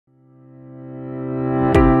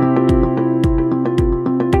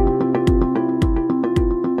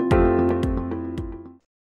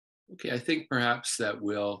think perhaps that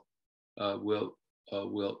we'll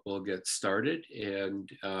get started. And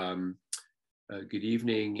good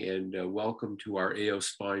evening and welcome to our AO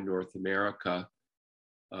Spine North America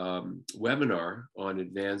webinar on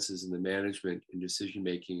advances in the management and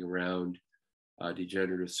decision-making around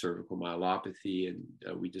degenerative cervical myelopathy. And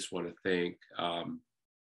we just want to thank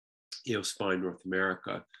AO Spine North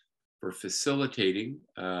America for facilitating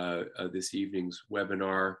this evening's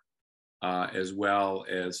webinar, as well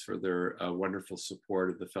as for their wonderful support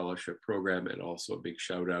of the fellowship program, and also a big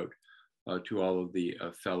shout out to all of the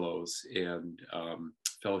fellows and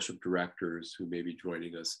fellowship directors who may be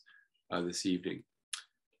joining us this evening.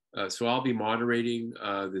 So I'll be moderating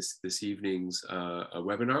this evening's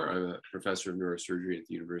webinar. I'm a professor of neurosurgery at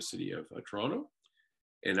the University of Toronto,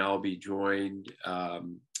 and I'll be joined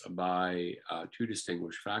by two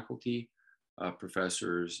distinguished faculty,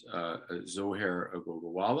 Professors Zohair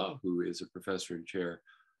Agogawala, who is a professor and chair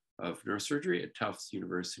of neurosurgery at Tufts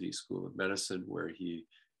University School of Medicine, where he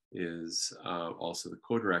is also the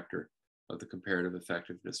co-director of the Comparative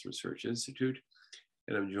Effectiveness Research Institute.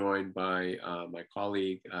 And I'm joined by my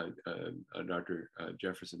colleague, Dr.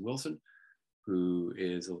 Jefferson Wilson, who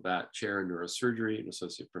is a Labatt Chair in Neurosurgery and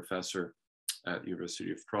Associate Professor at the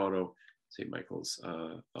University of Toronto, St. Michael's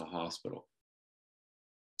Hospital.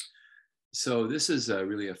 So this is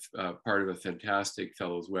really a part of a fantastic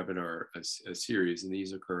Fellows webinar series, and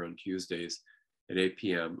these occur on Tuesdays at 8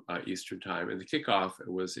 p.m. Eastern Time. And the kickoff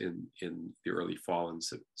was in the early fall on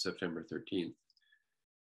September 13th.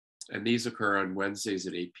 And these occur on Wednesdays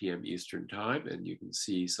at 8 p.m. Eastern Time, and you can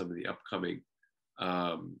see some of the upcoming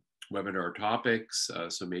webinar topics.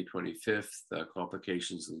 So May 25th,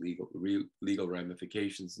 complications and legal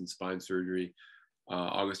ramifications in spine surgery.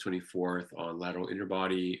 August 24th on lateral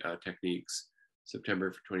interbody techniques.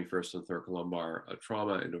 September 21st on thoracolumbar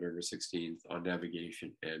trauma, and November 16th on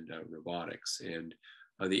navigation and robotics. And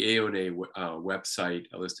the AONA website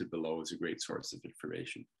listed below is a great source of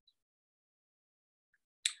information.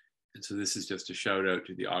 And so this is just a shout out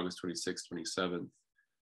to the August 26th, 27th,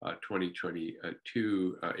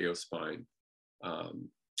 2022 AO Spine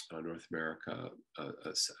North America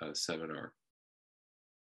seminar.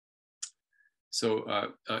 So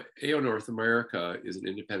AO North America is an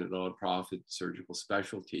independent nonprofit surgical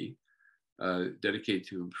specialty dedicated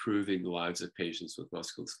to improving the lives of patients with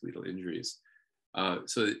musculoskeletal injuries.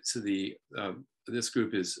 This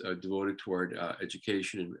group is devoted toward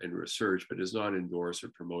education and research, but does not endorse or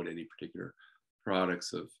promote any particular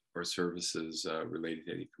products or services related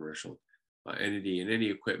to any commercial entity, and any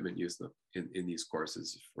equipment used in these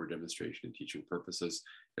courses for demonstration and teaching purposes.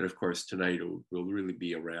 And of course, tonight will really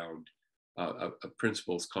be around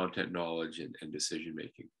principles, content knowledge, and decision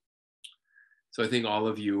making. So I think all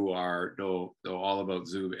of you know all about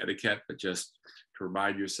Zoom etiquette, but just to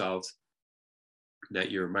remind yourselves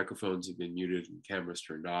that your microphones have been muted and cameras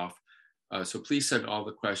turned off. So please send all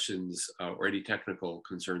the questions or any technical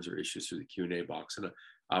concerns or issues through the Q&A box, and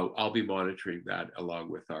I'll be monitoring that along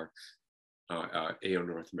with our AO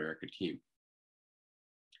North America team.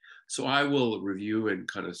 So I will review and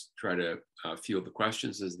kind of try to field the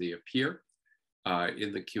questions as they appear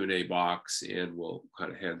in the Q&A box, and we'll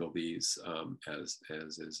kind of handle these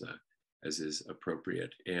as is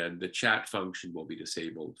appropriate. And the chat function will be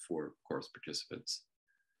disabled for course participants.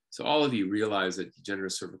 So all of you realize that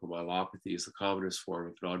degenerative cervical myelopathy is the commonest form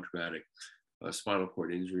of non-traumatic spinal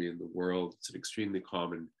cord injury in the world. It's an extremely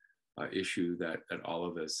common issue that all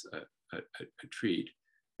of us treat.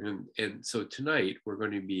 And so tonight we're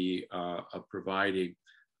going to be providing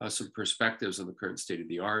some perspectives on the current state of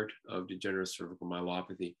the art of degenerative cervical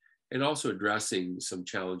myelopathy, and also addressing some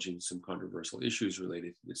challenging, some controversial issues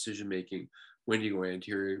related to decision making. When do you go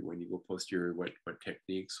anterior? When do you go posterior? What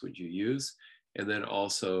techniques would you use? And then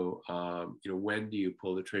also, when do you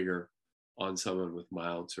pull the trigger on someone with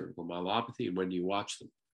mild cervical myelopathy, and when do you watch them?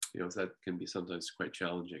 So that can be sometimes quite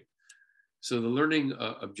challenging. So the learning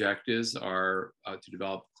objectives are to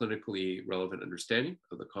develop clinically relevant understanding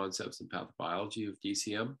of the concepts and pathobiology of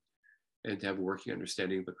DCM, and to have a working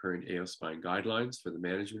understanding of the current AO Spine guidelines for the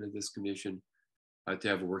management of this condition, to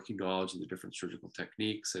have a working knowledge of the different surgical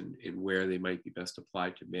techniques and where they might be best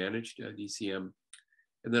applied to manage DCM,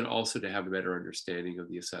 and then also to have a better understanding of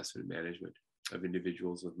the assessment and management of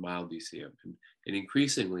individuals with mild DCM. And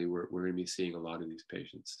increasingly, we're going to be seeing a lot of these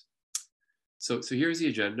patients. So here's the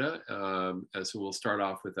agenda. So we'll start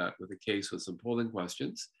off with a case with some polling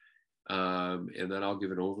questions, and then I'll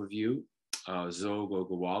give an overview. Zoe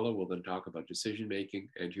Gogawala will then talk about decision making,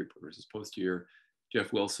 anterior versus posterior.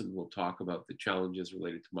 Jeff Wilson will talk about the challenges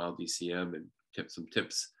related to mild DCM and some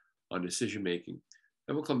tips on decision making.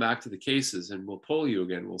 Then we'll come back to the cases and we'll poll you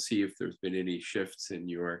again. We'll see if there's been any shifts in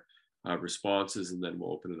your responses, and then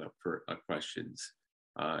we'll open it up for questions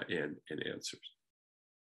and answers.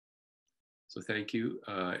 So thank you.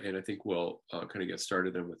 And I think we'll kind of get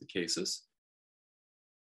started then with the cases.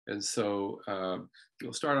 And so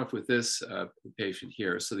we'll start off with this patient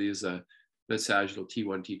here. So these mid-sagittal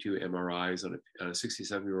T1, T2 MRIs on a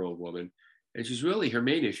 67-year-old woman. And she's really, her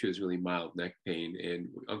main issue is really mild neck pain. And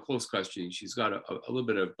on close questioning, she's got a little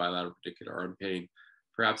bit of bilateral particular arm pain,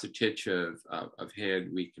 perhaps a titch of hand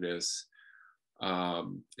weakness.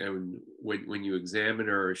 And when you examine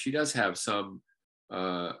her, she does have some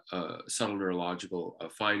subtle neurological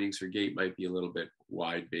findings. Her gait might be a little bit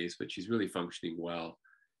wide base, but she's really functioning well.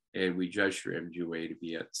 And we judged her MGOA to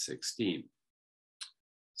be at 16.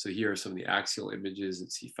 So here are some of the axial images at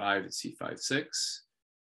C5 at C5-6,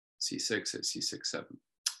 C6 at C6-7.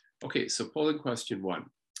 Okay, so polling question 1.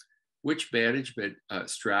 Which management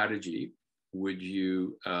strategy would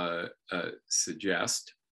you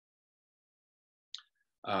suggest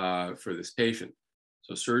for this patient?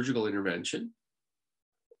 So surgical intervention,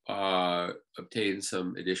 obtain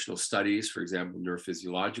some additional studies, for example,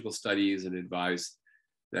 neurophysiological studies, and advise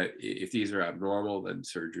that if these are abnormal, then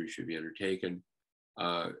surgery should be undertaken.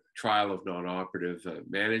 Trial of non-operative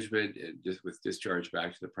management and just with discharge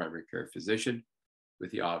back to the primary care physician with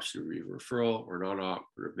the option of referral, or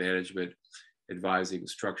non-operative management, advising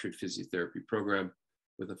structured physiotherapy program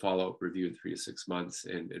with a follow-up review in 3 to 6 months,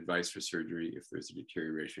 and advice for surgery if there's a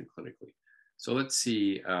deterioration clinically. So let's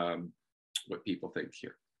see what people think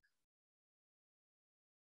here.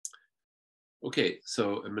 Okay,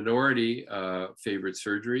 so a minority favored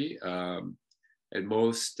surgery, and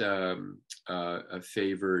most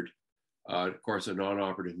favored, of course, a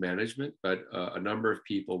non-operative management, but a number of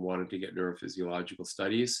people wanted to get neurophysiological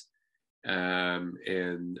studies,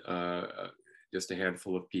 and just a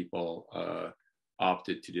handful of people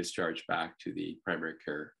opted to discharge back to the primary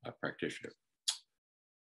care practitioner.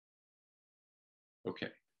 Okay,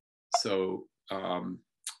 so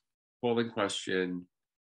polling question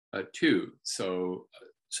 2. So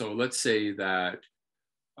let's say that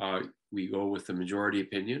we go with the majority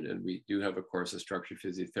opinion, and we do have, of course, a structured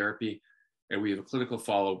physiotherapy, and we have a clinical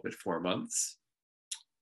follow-up at 4 months.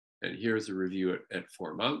 And here's a review at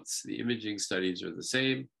 4 months. The imaging studies are the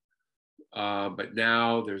same, but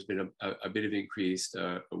now there's been a bit of increased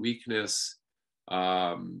weakness,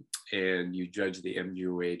 and you judge the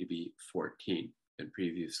MGOA to be 14, and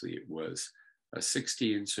previously it was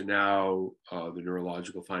 16. So now the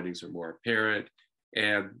neurological findings are more apparent,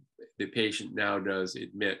 and the patient now does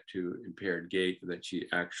admit to impaired gait, and that she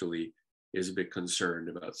actually is a bit concerned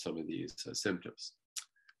about some of these symptoms.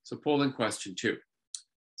 So polling question 2.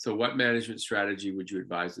 So what management strategy would you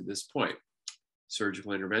advise at this point?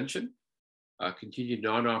 Surgical intervention, continued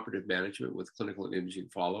non-operative management with clinical and imaging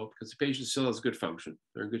follow-up, because the patient still has good function.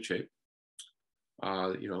 They're in good shape.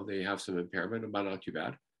 They have some impairment, but not too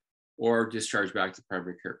bad. Or discharge back to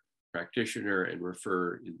primary care practitioner and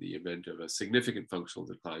refer in the event of a significant functional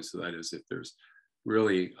decline. So that is if there's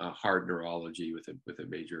really hard neurology with a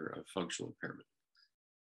major functional impairment.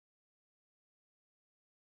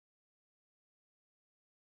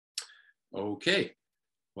 Okay,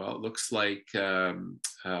 well, it looks like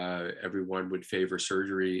everyone would favor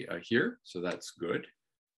surgery here, so that's good.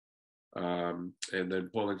 And then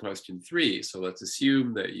polling question 3. So let's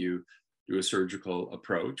assume that you do a surgical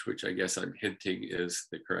approach, which I guess I'm hinting is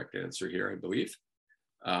the correct answer here, I believe.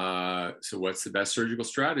 So what's the best surgical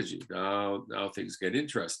strategy? Now things get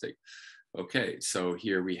interesting. Okay, so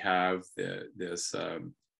here we have this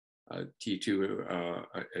T2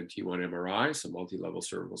 and T1 MRI, so multi-level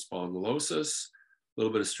cervical spondylosis, a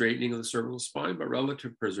little bit of straightening of the cervical spine, but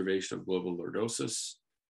relative preservation of global lordosis.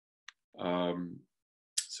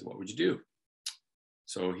 So what would you do?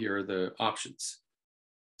 So here are the options.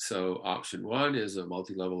 So option 1 is a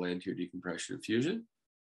multi-level anterior decompression and fusion.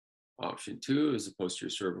 Option 2 is a posterior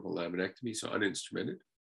cervical laminectomy, so uninstrumented,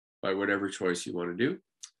 by whatever choice you want to do.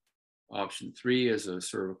 Option 3 is a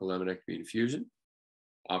cervical laminectomy and fusion.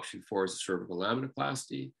 Option 4 is a cervical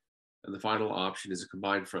laminoplasty. And the final option is a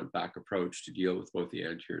combined front-back approach to deal with both the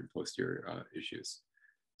anterior and posterior issues.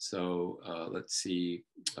 So let's see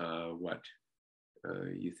what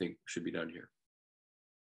you think should be done here.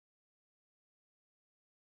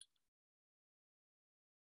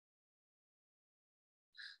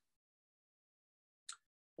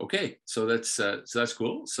 Okay, so that's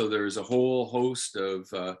cool. So there's a whole host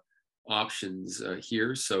of options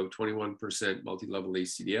here. So 21% multi-level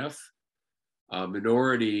ACDF,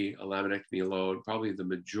 minority a laminectomy alone. Probably the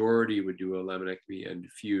majority would do a laminectomy and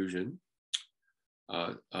fusion.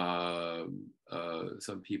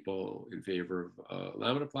 some people in favor of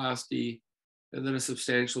laminoplasty, and then a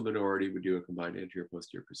substantial minority would do a combined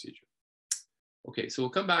anterior-posterior procedure. Okay, so we'll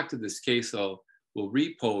come back to this case. We'll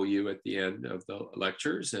re-poll you at the end of the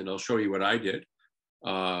lectures, and I'll show you what I did.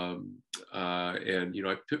 And you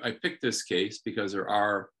know, I picked this case because there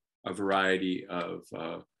are a variety of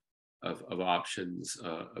options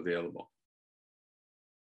available.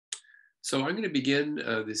 So I'm going to begin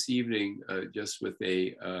this evening just with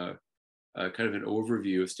a kind of an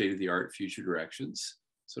overview of state-of-the-art future directions.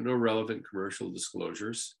 So no relevant commercial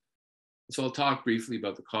disclosures. So I'll talk briefly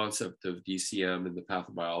about the concept of DCM and the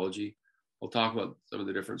pathobiology. I'll talk about some of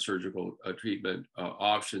the different surgical treatment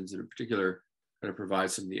options, and in particular, kind of provide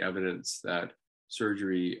some of the evidence that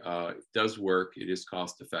surgery does work, it is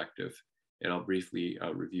cost effective, and I'll briefly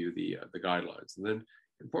review the guidelines. And then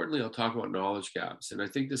importantly, I'll talk about knowledge gaps. And I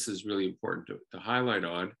think this is really important to highlight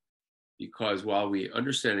on, because while we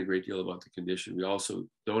understand a great deal about the condition, we also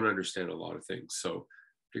don't understand a lot of things. So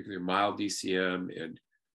particularly mild DCM and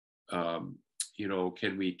you know,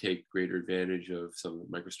 can we take greater advantage of some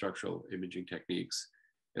microstructural imaging techniques?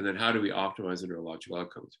 And then how do we optimize the neurological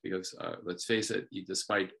outcomes? Because let's face it,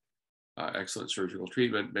 despite excellent surgical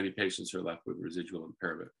treatment, many patients are left with residual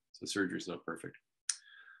impairment. So surgery is not perfect.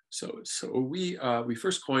 So we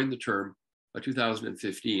first coined the term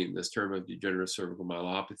 2015, this term of degenerative cervical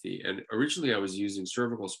myelopathy. And originally I was using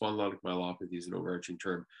cervical spondylotic myelopathy as an overarching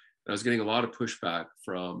term. And I was getting a lot of pushback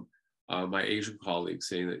from my Asian colleagues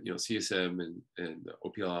saying that, you know, CSM and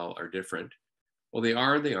OPLL are different. Well, they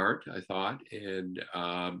are and they aren't, I thought. And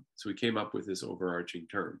so we came up with this overarching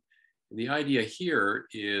term. And the idea here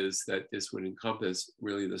is that this would encompass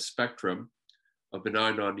really the spectrum of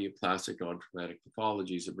benign non-neoplastic non-traumatic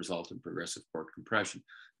pathologies that result in progressive port compression.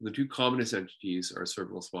 And the two commonest entities are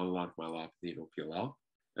cervical spondylotic myelopathy and OPLL.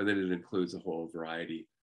 And then it includes a whole variety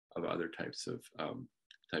of other types of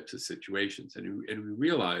situations. And we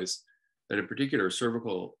realize that in particular,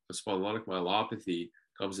 cervical spondylotic myelopathy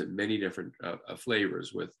comes in many different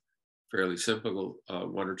flavors, with fairly simple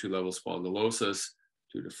 1 or 2 level spondylosis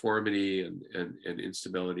to deformity and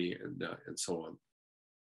instability and so on.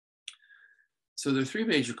 So there are 3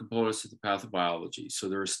 major components to the pathobiology. So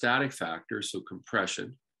there are static factors, so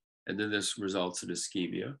compression, and then this results in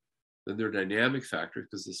ischemia. Then there are dynamic factors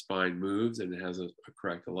because the spine moves and it has a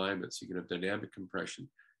correct alignment. So you can have dynamic compression,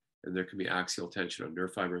 and there can be axial tension on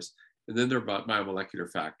nerve fibers. And then there are biomolecular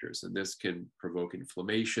factors, and this can provoke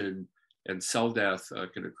inflammation, and cell death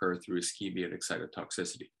can occur through ischemia and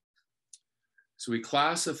excitotoxicity. So we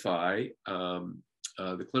classify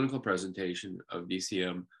the clinical presentation of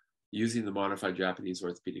DCM using the Modified Japanese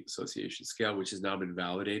Orthopedic Association scale, which has now been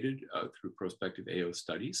validated through prospective AO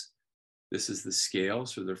studies. This is the scale,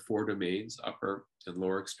 so there are 4 domains: upper and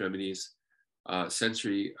lower extremities,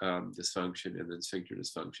 sensory dysfunction, and then sphincter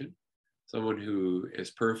dysfunction. Someone who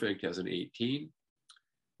is perfect has an 18,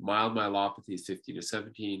 mild myelopathy is 15 to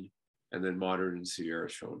 17, and then moderate and severe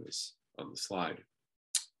is shown as on the slide.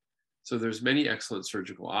 So there's many excellent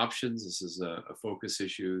surgical options. This is a focus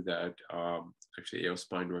issue that actually AO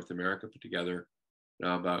Spine North America put together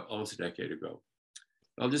about almost a decade ago.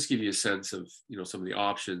 I'll just give you a sense of, you know, some of the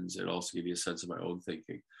options, and also give you a sense of my own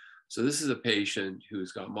thinking. So this is a patient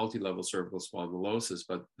who's got multi-level cervical spondylosis,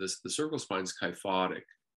 but the cervical spine is kyphotic.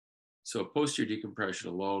 So posterior decompression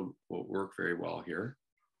alone won't work very well here.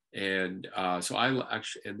 And so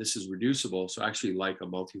and this is reducible. So I actually like a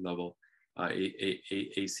multi-level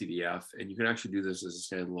ACDF, and you can actually do this as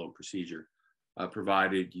a standalone procedure,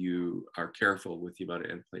 provided you are careful with the amount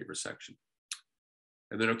of end plate resection.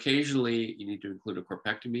 And then occasionally you need to include a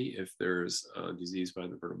corpectomy if there's disease by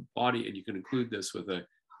the vertebral body, and you can include this with an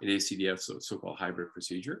ACDF, so-called hybrid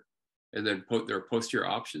procedure. And then there are posterior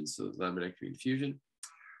options, so laminectomy and fusion.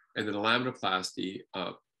 And then a laminoplasty,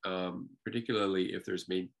 particularly if there's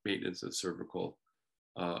maintenance of cervical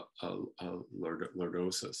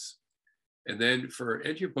lordosis. And then for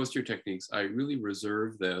anterior-posterior techniques, I really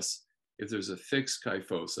reserve this if there's a fixed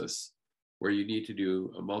kyphosis where you need to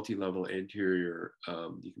do a multi-level anterior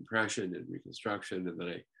decompression and reconstruction, and then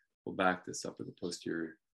I will back this up with a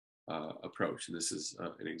posterior approach. And this is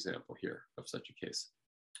an example here of such a case.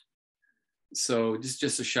 So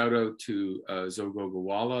just a shout out to Zoe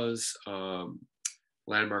Gogawala's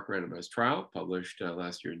landmark randomized trial published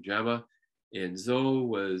last year in JAMA. And Zoe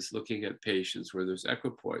was looking at patients where there's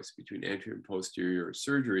equipoise between anterior and posterior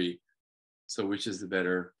surgery. So which is the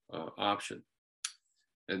better option?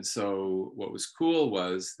 And so what was cool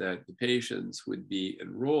was that the patients would be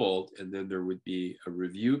enrolled, and then there would be a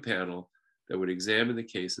review panel that would examine the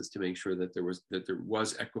cases to make sure that there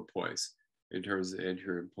was equipoise in terms of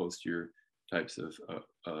anterior and posterior types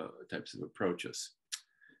of approaches.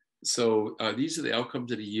 So these are the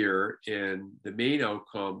outcomes of the year, and the main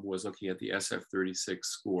outcome was looking at the SF36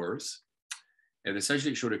 scores, and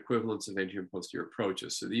essentially showed equivalence of anterior and posterior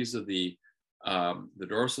approaches. So these are the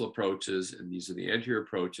dorsal approaches, and these are the anterior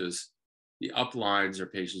approaches. The up lines are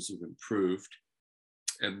patients who've improved,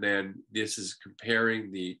 and then this is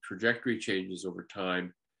comparing the trajectory changes over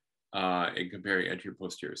time and comparing anterior and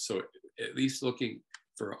posterior. So at least looking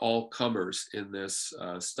for all comers in this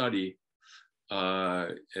study,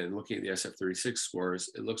 and looking at the SF36 scores,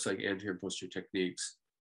 it looks like anterior and posterior techniques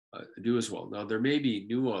do as well. Now, there may be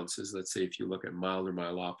nuances. Let's say if you look at milder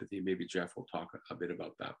myelopathy, maybe Jeff will talk a bit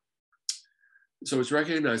about that. So it's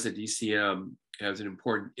recognized that DCM has an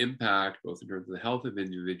important impact, both in terms of the health of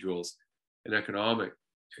individuals and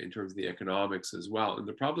in terms of the economics as well. And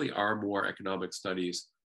there probably are more economic studies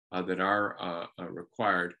that are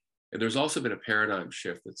required. And there's also been a paradigm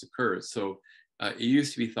shift that's occurred. So it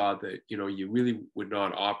used to be thought that, you really would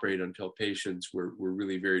not operate until patients were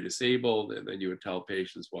really very disabled, and then you would tell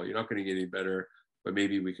patients, well, you're not going to get any better, but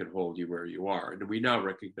maybe we can hold you where you are. And we now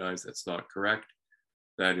recognize that's not correct,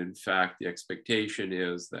 that in fact, the expectation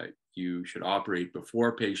is that you should operate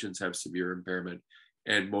before patients have severe impairment,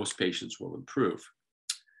 and most patients will improve.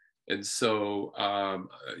 And so,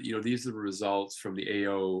 these are the results from the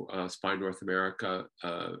AO Spine North America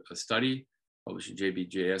study, published in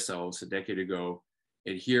JBJS almost a decade ago.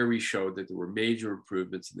 And here we showed that there were major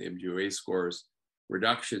improvements in the MGOA scores,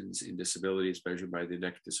 reductions in disabilities measured by the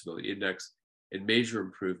Neck Disability Index, and major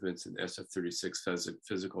improvements in SF36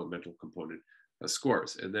 physical and mental component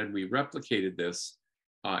scores. And then we replicated this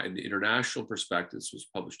in the international perspective. This was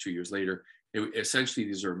published 2 years later. Essentially,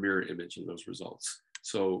 these are a mirror image of those results.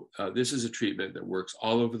 So this is a treatment that works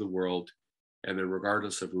all over the world, and then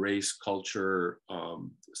regardless of race, culture,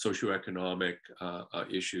 socioeconomic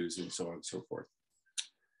issues, and so on and so forth.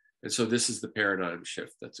 And so this is the paradigm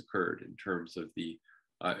shift that's occurred in terms of the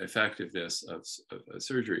effectiveness of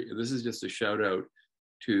surgery. And this is just a shout out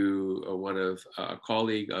to a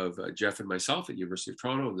colleague of Jeff and myself at University of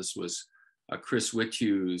Toronto. And this was Chris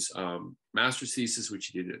Whithue's master's thesis, which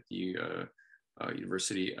he did at the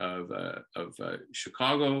University of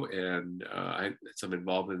Chicago, and I had some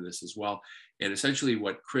involvement in this as well. And essentially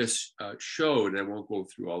what Chris showed, and I won't go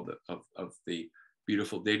through all of the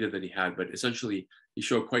beautiful data that he had, but essentially he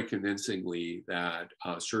showed quite convincingly that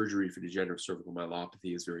surgery for degenerative cervical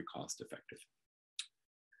myelopathy is very cost effective.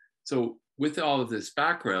 So with all of this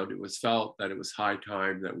background, it was felt that it was high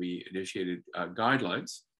time that we initiated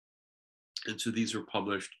guidelines. And so these were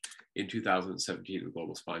published in 2017 in the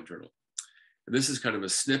Global Spine Journal. And this is kind of a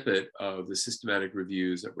snippet of the systematic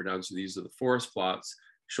reviews that were done. So these are the forest plots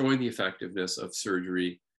showing the effectiveness of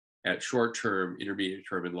surgery at short-term,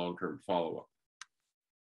 intermediate-term, and long-term follow-up.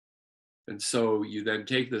 And so you then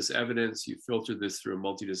take this evidence, you filter this through a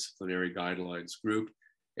multidisciplinary guidelines group,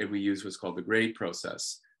 and we use what's called the grade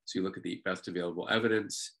process. So you look at the best available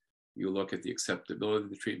evidence, you look at the acceptability of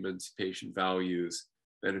the treatments, patient values,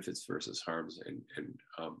 benefits versus harms, and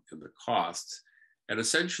the costs. And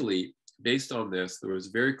essentially, based on this, there was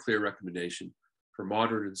a very clear recommendation for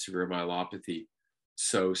moderate and severe myelopathy.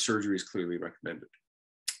 So surgery is clearly recommended.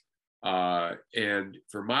 And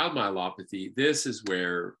for mild myelopathy, this is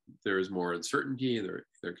where there is more uncertainty.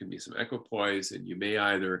 There can be some equipoise, and you may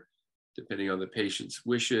either, depending on the patient's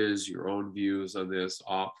wishes, your own views on this,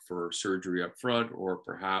 opt for surgery up front, or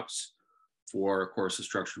perhaps for a course of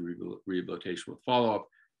structural rehabilitation with follow-up.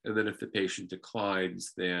 And then if the patient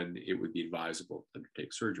declines, then it would be advisable to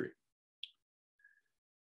undertake surgery.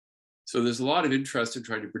 So there's a lot of interest in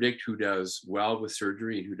trying to predict who does well with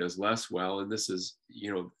surgery and who does less well. And this is,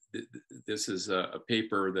 this is a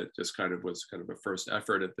paper that just was kind of a first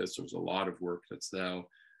effort at this. There's a lot of work that's now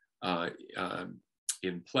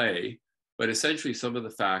in play, but essentially some of the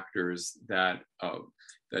factors that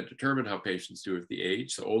determine how patients do with the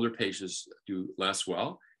age. So older patients do less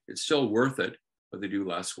well. It's still worth it, but they do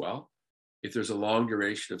less well. If there's a long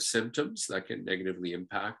duration of symptoms, that can negatively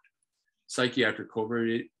impact. Psychiatric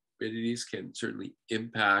comorbidities can certainly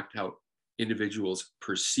impact how individuals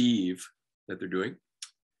perceive that they're doing.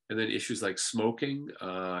 And then issues like smoking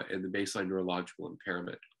and the baseline neurological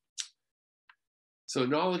impairment. So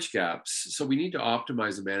knowledge gaps. So we need to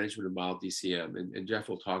optimize the management of mild DCM, and Jeff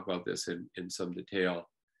will talk about this in some detail.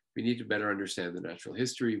 We need to better understand the natural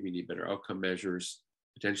history. We need better outcome measures.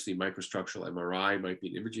 Potentially microstructural MRI might be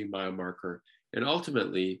an imaging biomarker, and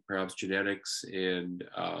ultimately perhaps genetics and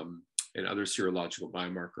other serological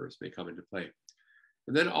biomarkers may come into play.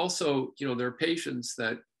 And then also, there are patients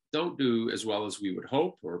that don't do as well as we would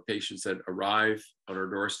hope, or patients that arrive on our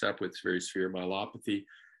doorstep with very severe myelopathy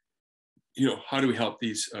how do we help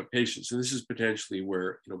these patients? And this is potentially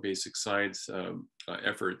where, basic science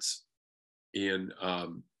efforts in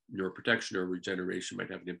neuroprotection or regeneration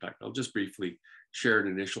might have an impact. I'll just briefly share an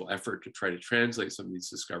initial effort to try to translate some of these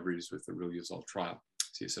discoveries with the riluzole trial,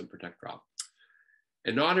 CSM Protect trial.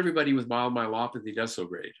 And not everybody with mild myelopathy does so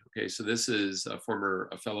great. Okay, so this is a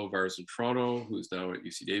fellow of ours in Toronto who's now at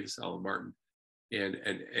UC Davis, Alan Martin.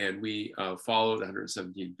 And we followed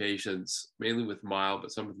 117 patients, mainly with mild,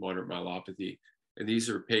 but some with moderate myelopathy. And these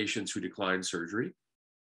are patients who declined surgery.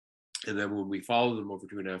 And then when we followed them over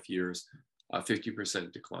 2.5 years,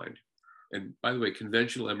 50% declined. And by the way,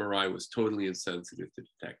 conventional MRI was totally insensitive to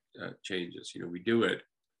detect changes. We do it,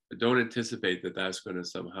 but don't anticipate that that's going to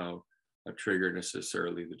somehow trigger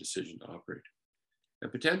necessarily the decision to operate.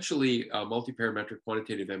 And potentially multiparametric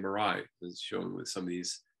quantitative MRI is shown with some of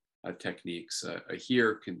these techniques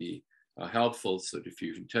here can be helpful. So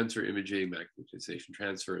diffusion tensor imaging, magnetization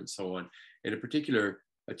transfer, and so on. And in particular,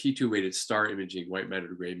 a T2 weighted star imaging, white matter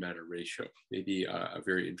to gray matter ratio may be a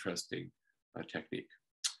very interesting technique.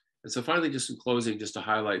 And so finally, just in closing, just to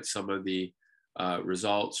highlight some of the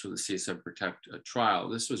results from the CSM Protect trial.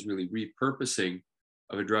 This was really repurposing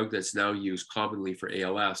of a drug that's now used commonly for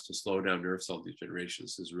ALS to slow down nerve cell degeneration.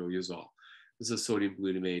 This is riluzole. This is a sodium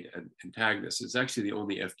glutamate antagonist. It's actually the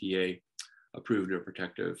only FDA-approved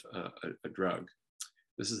neuroprotective drug.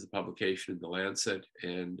 This is the publication in the Lancet,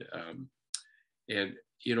 and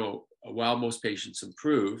while most patients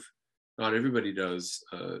improve, not everybody does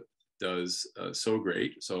so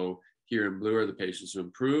great. So here in blue are the patients who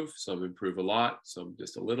improve. Some improve a lot, some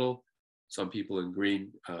just a little. Some people in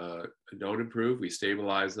green don't improve. We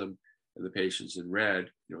stabilize them. And the patients in red,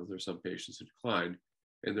 there's some patients who decline.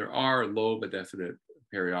 And there are low but definite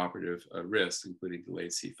perioperative risks, including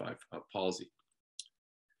delayed C5 palsy.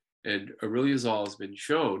 And riluzole has been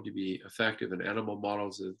shown to be effective in animal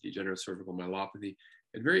models of degenerative cervical myelopathy.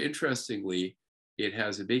 And very interestingly, it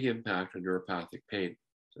has a big impact on neuropathic pain.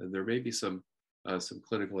 And there may be some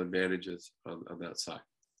clinical advantages on that side.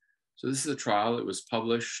 So this is a trial that was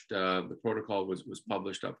published. The protocol was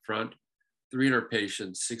published up front. 300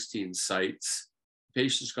 patients, 16 sites.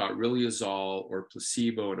 Patients got riluzole or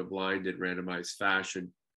placebo in a blinded randomized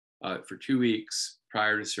fashion for 2 weeks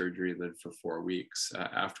prior to surgery and then for 4 weeks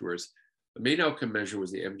afterwards. The main outcome measure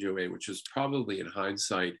was the MGOA, which was probably in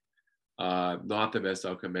hindsight not the best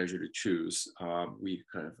outcome measure to choose. We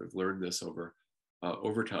kind of have learned this over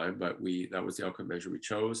time, but that was the outcome measure we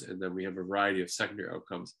chose. And then we have a variety of secondary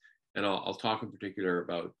outcomes. And I'll talk in particular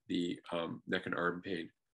about the neck and arm pain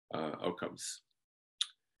outcomes.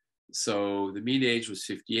 So the mean age was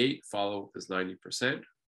 58, follow-up was 90%.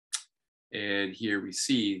 And here we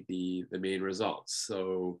see the main results.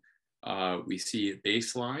 So we see at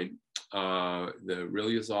baseline, the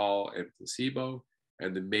riluzole and placebo,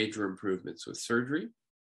 and the major improvements with surgery.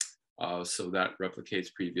 So that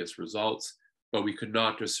replicates previous results, but we could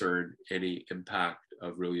not discern any impact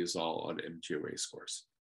of riluzole on MGOA scores.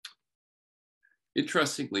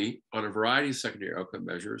 Interestingly, on a variety of secondary outcome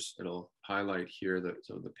measures, and I'll highlight here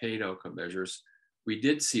some of the pain outcome measures, we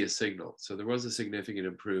did see a signal. So there was a significant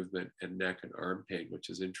improvement in neck and arm pain, which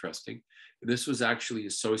is interesting. And this was actually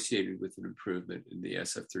associated with an improvement in the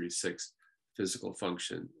SF-36 physical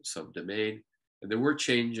function subdomain. And there were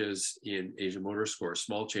changes in Asian motor score,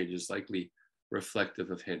 small changes likely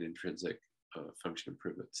reflective of hand intrinsic function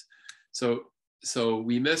improvements. So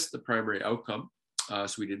we missed the primary outcome.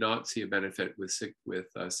 So we did not see a benefit with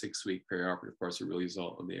 6-week perioperative course of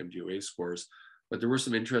riluzole on the MGOA scores, but there were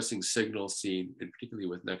some interesting signals seen, particularly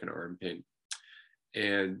with neck and arm pain.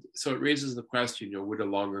 And so it raises the question, would a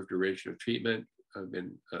longer duration of treatment have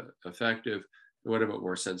been effective? And what about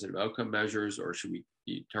more sensitive outcome measures, or should we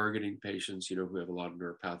be targeting patients, who have a lot of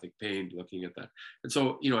neuropathic pain, looking at that? And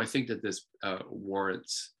so, I think that this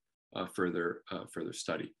warrants further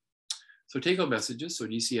study. So take-home messages. So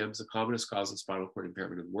DCM is the commonest cause of spinal cord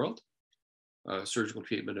impairment in the world. Surgical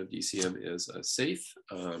treatment of DCM is safe,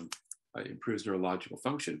 improves neurological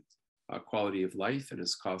function, quality of life, and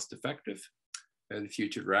is cost-effective. And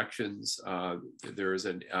future directions, there is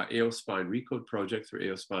an AO Spine Recode project through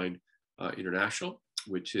AO Spine International,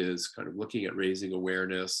 which is kind of looking at raising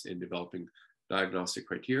awareness and developing diagnostic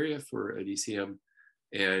criteria for a DCM.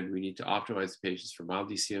 And we need to optimize the patients for mild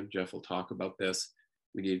DCM. Jeff will talk about this.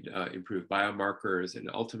 We need improved biomarkers. And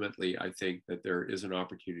ultimately, I think that there is an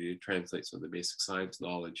opportunity to translate some of the basic science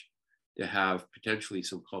knowledge to have potentially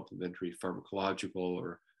some complementary pharmacological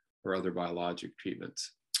or other biologic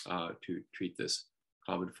treatments to treat this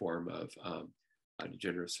common form of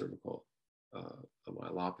degenerative cervical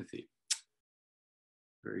myelopathy.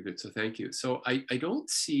 Very good. So thank you. So I don't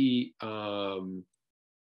see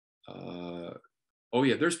oh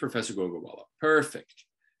yeah, there's Professor Agogawala. Perfect.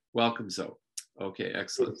 Welcome, Zoe. Okay,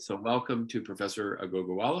 excellent. So welcome to Professor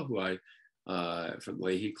Agogawala, who I, from the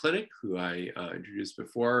Leahy Clinic, who I introduced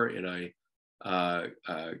before, and I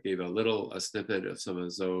gave a snippet of some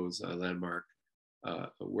of Zoe's landmark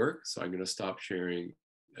work. So I'm going to stop sharing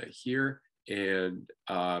here. And,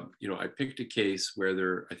 I picked a case where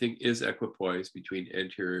there, I think, is equipoise between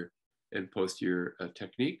anterior and posterior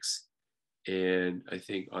techniques. And I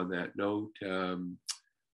think on that note,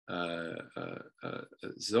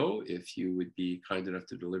 Zoe, if you would be kind enough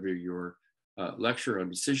to deliver your lecture on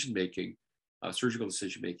decision-making, surgical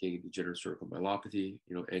decision-making in degenerative cervical myelopathy,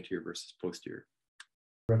 anterior versus posterior.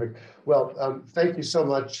 Terrific. Well, thank you so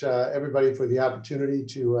much, everybody, for the opportunity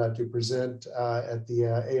to present at the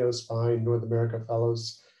AO Spine North America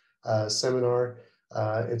Fellows seminar.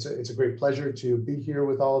 It's a great pleasure to be here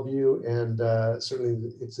with all of you, and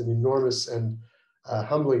certainly it's an enormous and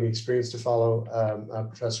humbling experience to follow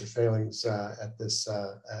Professor Failings at this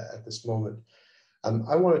moment.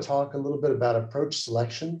 I want to talk a little bit about approach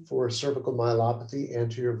selection for cervical myelopathy,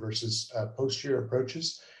 anterior versus posterior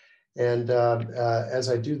approaches. And as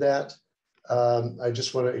I do that, I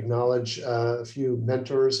just want to acknowledge a few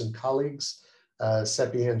mentors and colleagues,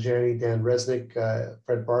 Seppi Hanjani, Dan Resnick,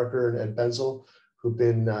 Fred Barker, and Ed Benzel, who've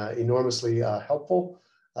been enormously helpful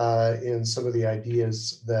in some of the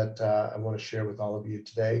ideas that I want to share with all of you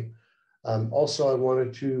today. Also, I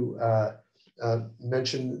wanted to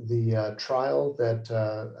mention the trial that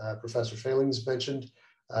Professor Failings mentioned,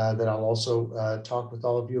 that I'll also talk with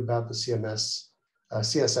all of you about, the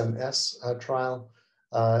CSMS trial,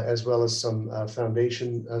 as well as some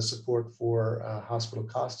foundation support for hospital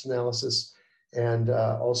cost analysis, and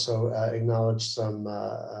also acknowledge some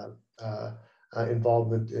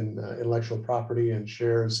involvement in intellectual property and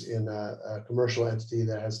shares in a commercial entity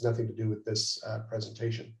that has nothing to do with this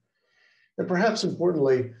presentation. And perhaps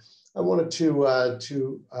importantly, I wanted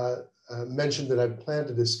to mention that I plan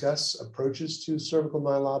to discuss approaches to cervical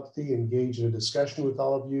myelopathy, engage in a discussion with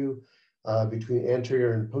all of you between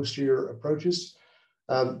anterior and posterior approaches.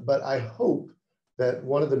 But I hope that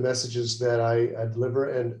one of the messages that I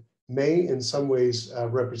deliver, and may in some ways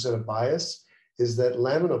represent a bias, is that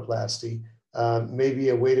laminoplasty may be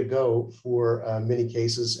a way to go for many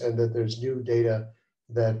cases, and that there's new data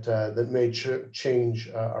that may change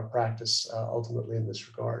our practice ultimately in this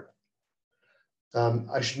regard.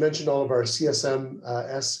 I should mention all of our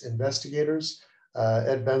CSMS investigators: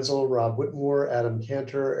 Ed Benzel, Rob Whitmore, Adam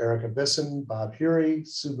Cantor, Erica Bisson, Bob Hury,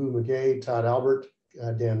 Subbu Magay, Todd Albert,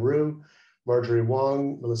 Dan Rue, Marjorie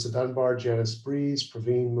Wong, Melissa Dunbar, Janice Breeze,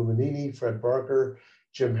 Praveen Mumanini, Fred Barker,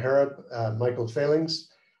 Jim Harrop, Michael Failings,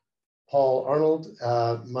 Paul Arnold,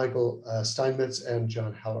 Michael Steinmetz, and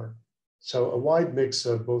John Heller. So a wide mix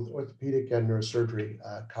of both orthopedic and neurosurgery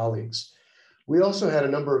colleagues. We also had a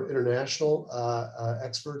number of international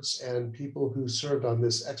experts and people who served on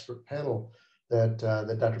this expert panel that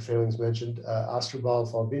Dr. Failings mentioned: Astrubal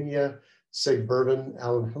Falvinia, Sig Bourbon,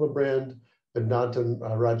 Alan Hillebrand, Vednantam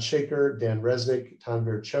Rajshekhar, Dan Resnick,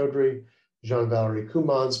 Tanvir Chaudhry, Jean-Valerie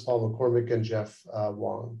Kumans, Paul McCormick, and Jeff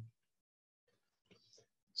Wong.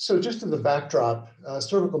 So just as the backdrop,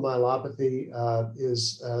 cervical myelopathy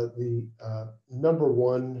is the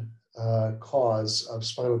 #1 cause of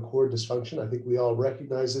spinal cord dysfunction. I think we all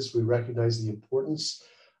recognize this. We recognize the importance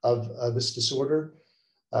of this disorder.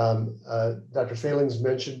 Dr. Failings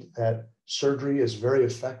mentioned that surgery is very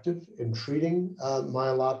effective in treating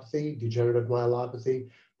myelopathy, degenerative myelopathy,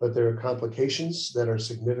 but there are complications that are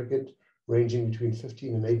significant, ranging between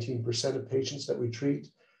 15 and 18% of patients that we treat.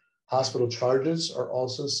 Hospital charges are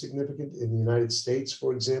also significant. In the United States,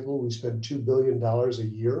 for example, we spend $2 billion a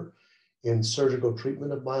year in surgical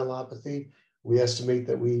treatment of myelopathy. We estimate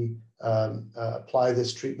that we apply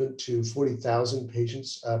this treatment to 40,000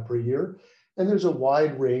 patients per year. And there's a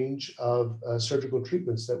wide range of surgical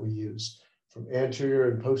treatments that we use, from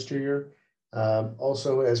anterior and posterior.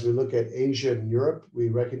 Also, as we look at Asia and Europe, we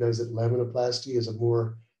recognize that laminoplasty is a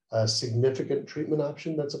more significant treatment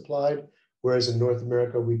option that's applied, whereas in North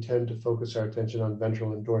America, we tend to focus our attention on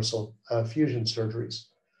ventral and dorsal fusion surgeries.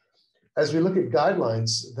 As we look at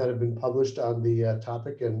guidelines that have been published on the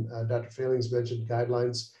topic, and Dr. Failings mentioned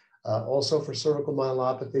guidelines also for cervical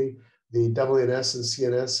myelopathy, the WNS and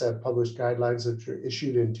CNS have published guidelines that were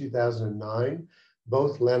issued in 2009.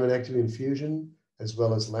 Both laminectomy and fusion, as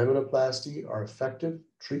well as laminoplasty, are effective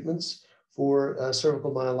treatments for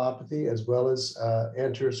cervical myelopathy, as well as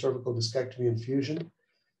anterior cervical discectomy and fusion.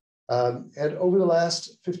 And over the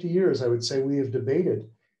last 50 years, I would say we have debated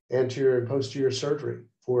anterior and posterior surgery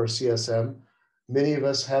for CSM. Many of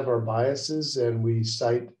us have our biases, and we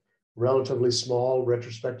cite relatively small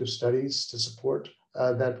retrospective studies to support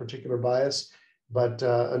that particular bias. But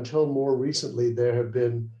until more recently, there have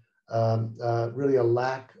been really a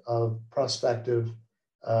lack of prospective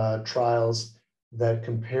trials that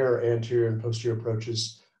compare anterior and posterior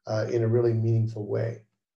approaches in a really meaningful way.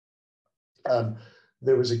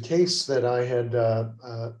 There was a case that I had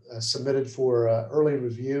submitted for early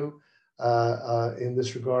review in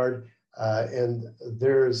this regard, and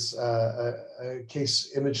there's a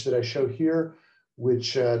case image that I show here,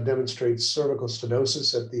 which demonstrates cervical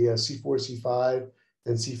stenosis at the C4, C5,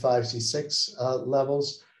 and C5, C6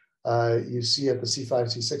 levels. You see at the C5,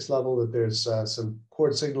 C6 level that there's some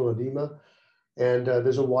cord signal edema, and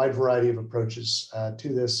there's a wide variety of approaches to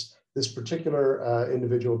this. This particular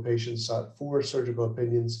individual patient sought 4 surgical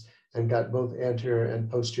opinions and got both anterior and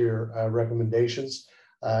posterior recommendations.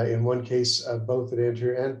 In one case, both an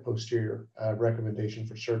anterior and posterior recommendation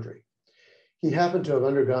for surgery. He happened to have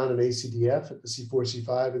undergone an ACDF at the C4,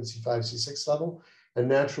 C5, and C5, C6 level. And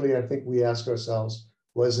naturally, I think we ask ourselves,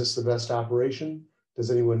 was this the best operation?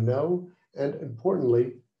 Does anyone know? And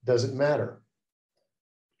importantly, does it matter?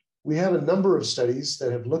 We have a number of studies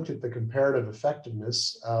that have looked at the comparative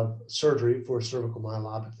effectiveness of surgery for cervical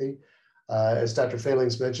myelopathy. As Dr.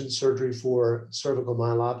 Failings mentioned, surgery for cervical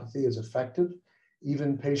myelopathy is effective.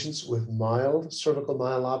 Even patients with mild cervical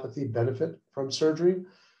myelopathy benefit from surgery,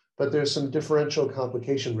 but there's some differential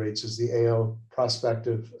complication rates, as the AO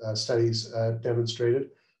prospective studies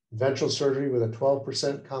demonstrated. Ventral surgery with a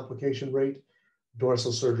 12% complication rate,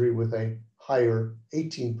 dorsal surgery with a higher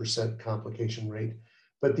 18% complication rate.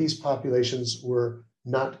 But these populations were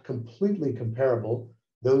not completely comparable.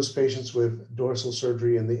 Those patients with dorsal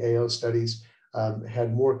surgery in the AO studies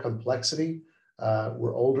had more complexity,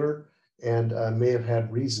 were older, and may have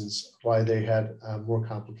had reasons why they had more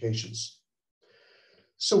complications.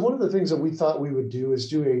 So one of the things that we thought we would do is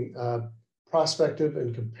do a prospective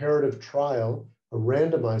and comparative trial, a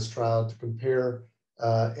randomized trial to compare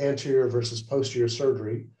anterior versus posterior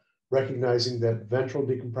surgery, recognizing that ventral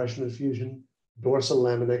decompression and fusion, dorsal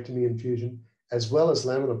laminectomy and fusion, as well as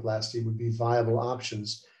laminoplasty would be viable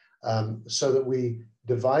options, so that we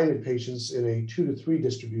divided patients in a 2 to 3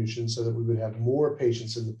 distribution so that we would have more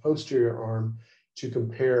patients in the posterior arm to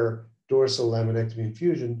compare dorsal laminectomy and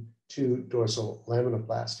fusion to dorsal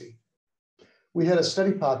laminoplasty. We had a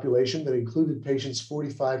study population that included patients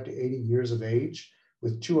 45 to 80 years of age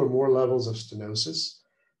with 2 or more levels of stenosis.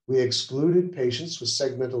 We excluded patients with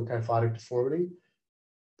segmental kyphotic deformity,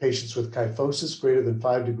 patients with kyphosis greater than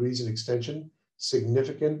 5 degrees in extension,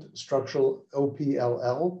 significant structural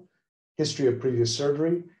OPLL, history of previous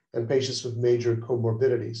surgery, and patients with major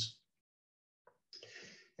comorbidities.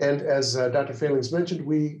 And as Dr. Failings mentioned,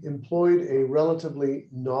 we employed a relatively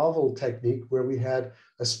novel technique where we had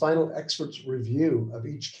a spinal expert's review of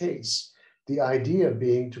each case, the idea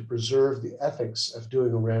being to preserve the ethics of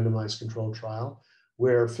doing a randomized controlled trial,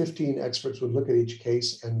 where 15 experts would look at each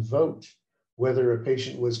case and vote whether a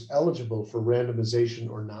patient was eligible for randomization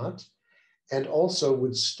or not, and also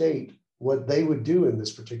would state what they would do in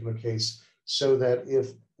this particular case, so that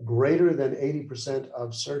if greater than 80%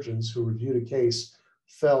 of surgeons who reviewed a case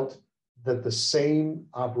felt that the same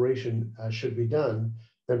operation should be done,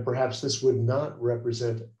 then perhaps this would not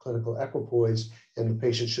represent clinical equipoise and the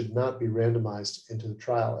patient should not be randomized into the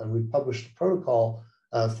trial. And we published a protocol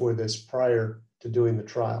for this prior to doing the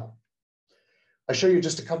trial. I show you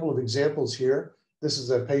just a couple of examples here. This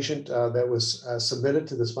is a patient that was submitted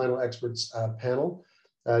to the spinal experts panel.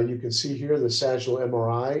 You can see here the sagittal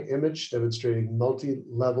MRI image demonstrating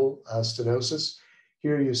multi-level stenosis.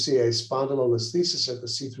 Here you see a spondylolisthesis at the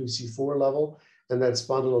C3, C4 level, and that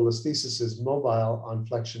spondylolisthesis is mobile on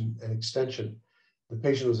flexion and extension. The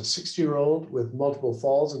patient was a 60-year-old with multiple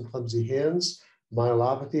falls and clumsy hands,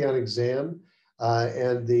 myelopathy on exam,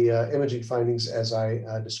 and the imaging findings as I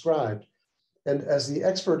described. And as the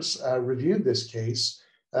experts reviewed this case,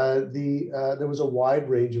 there was a wide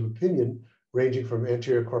range of opinion, ranging from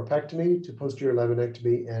anterior corpectomy to posterior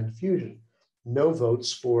laminectomy and fusion. No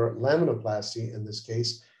votes for laminoplasty in this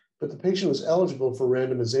case, but the patient was eligible for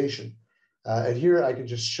randomization. And here I can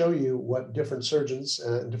just show you what different surgeons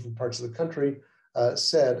in different parts of the country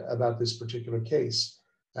said about this particular case.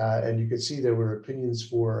 And you can see there were opinions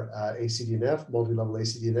for ACDNF, multi-level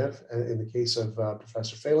ACDNF, in the case of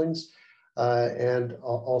Professor Failings, and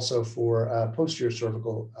also for posterior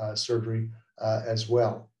cervical surgery as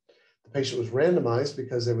well. The patient was randomized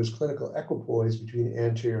because there was clinical equipoise between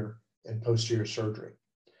anterior and posterior surgery.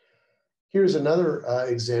 Here's another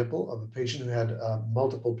example of a patient who had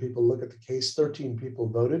multiple people look at the case. 13 people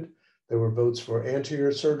voted. There were votes for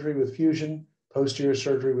anterior surgery with fusion, posterior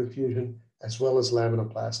surgery with fusion, as well as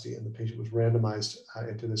laminoplasty, and the patient was randomized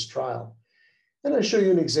into this trial. And I show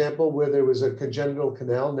you an example where there was a congenital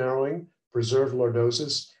canal narrowing, preserved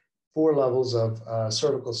lordosis, 4 levels of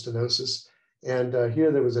cervical stenosis. And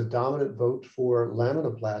here there was a dominant vote for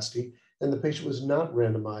laminoplasty, and the patient was not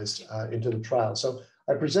randomized into the trial. So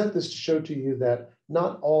I present this to show to you that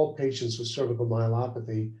not all patients with cervical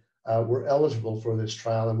myelopathy were eligible for this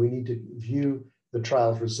trial, and we need to view the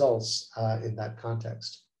trial's results in that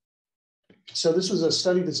context. So this was a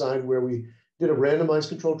study design where we did a randomized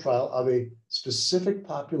controlled trial of a specific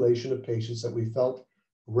population of patients that we felt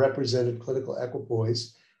represented clinical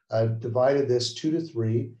equipoise, divided this 2 to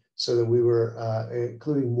 3 so that we were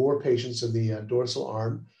including more patients in the dorsal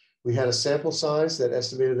arm. We had a sample size that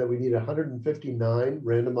estimated that we need 159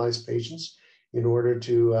 randomized patients in order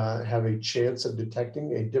to have a chance of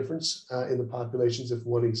detecting a difference in the populations if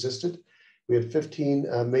one existed. We had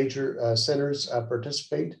 15 major centers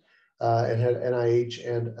participate and had NIH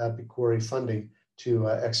and PCORI funding to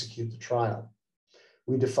execute the trial.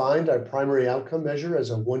 We defined our primary outcome measure as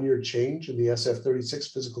a 1-year change in the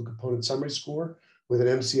SF-36 physical component summary score with an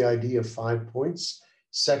MCID of 5 points.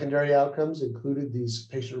 Secondary outcomes included these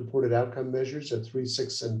patient-reported outcome measures at 3,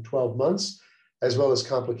 6, and 12 months, as well as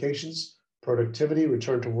complications, productivity,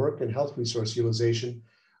 return to work, and health resource utilization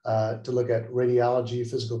to look at radiology,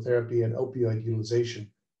 physical therapy, and opioid utilization,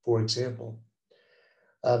 for example.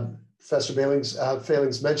 Professor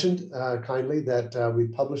Failings mentioned kindly that we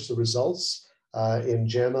published the results in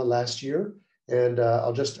JAMA last year, and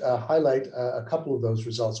I'll just highlight a couple of those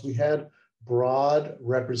results. We had broad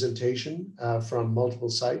representation from multiple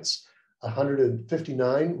sites.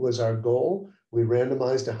 159 was our goal. We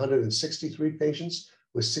randomized 163 patients,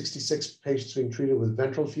 with 66 patients being treated with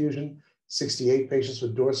ventral fusion, 68 patients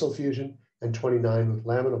with dorsal fusion, and 29 with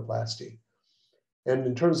laminoplasty. And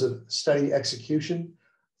in terms of study execution,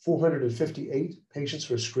 458 patients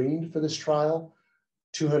were screened for this trial,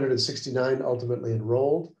 269 ultimately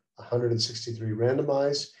enrolled, 163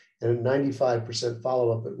 randomized, and a 95%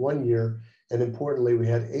 follow-up at 1 year. And importantly, we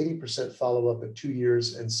had 80% follow-up at 2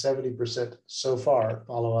 years and 70% so far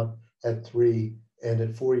follow-up at 3 and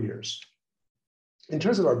at 4 years. In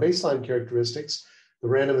terms of our baseline characteristics, the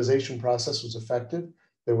randomization process was effective.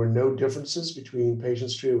 There were no differences between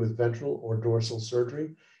patients treated with ventral or dorsal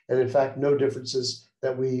surgery, and in fact, no differences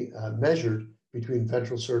that we measured between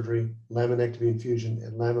ventral surgery, laminectomy infusion,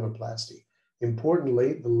 and laminoplasty.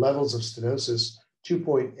 Importantly, the levels of stenosis,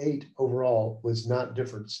 2.8 overall, was not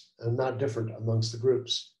different amongst the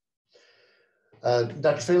groups.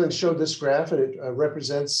 Dr. Failings showed this graph, and it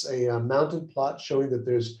represents a mounted plot showing that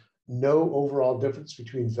there's no overall difference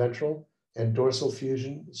between ventral and dorsal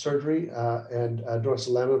fusion surgery and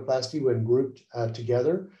dorsal laminoplasty when grouped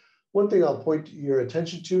together. One thing I'll point your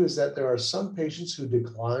attention to is that there are some patients who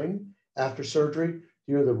decline after surgery.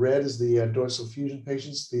 Here, the red is the dorsal fusion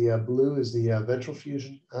patients, the blue is the ventral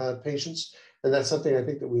fusion patients, and that's something I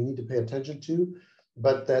think that we need to pay attention to,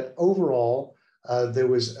 but that overall, there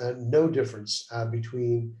was no difference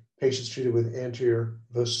between patients treated with anterior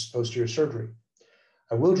versus posterior surgery.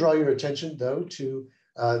 I will draw your attention, though, to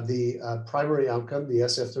the primary outcome, the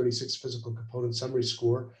SF-36 physical component summary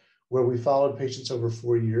score, where we followed patients over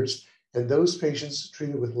 4 years, and those patients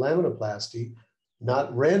treated with laminoplasty,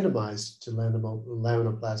 not randomized to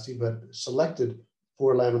laminoplasty, but selected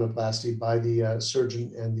for laminoplasty by the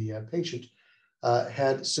surgeon and the patient,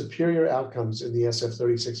 had superior outcomes in the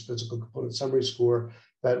SF-36 physical component summary score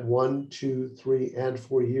at 1, 2, 3, and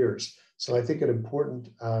 4 years. So I think an important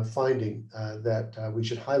finding that we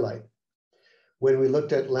should highlight. When we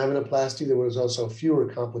looked at laminoplasty, there was also fewer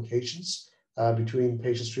complications between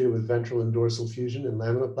patients treated with ventral and dorsal fusion and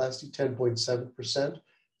laminoplasty, 10.7%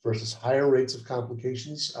 versus higher rates of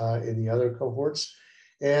complications in the other cohorts.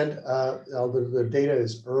 And although the data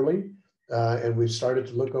is early and we've started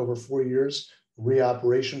to look over 4 years,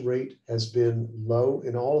 reoperation rate has been low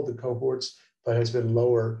in all of the cohorts, but has been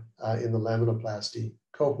lower in the laminoplasty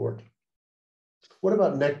cohort. What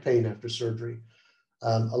about neck pain after surgery?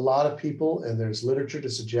 A lot of people, and there's literature to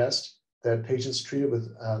suggest that patients treated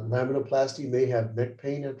with laminoplasty may have neck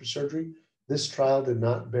pain after surgery. This trial did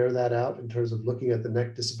not bear that out in terms of looking at the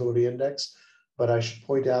Neck Disability Index, but I should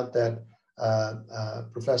point out that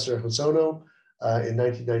Professor Hosono in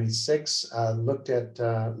 1996 looked at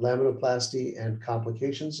laminoplasty and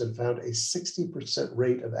complications and found a 60%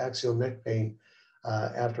 rate of axial neck pain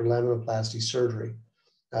after laminoplasty surgery.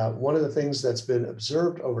 One of the things that's been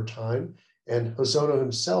observed over time, and Hosono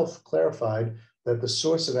himself clarified that the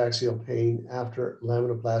source of axial pain after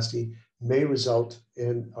laminoplasty may result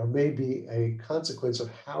in, or may be a consequence of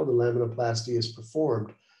how the laminoplasty is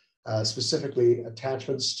performed. specifically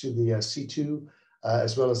attachments to the C2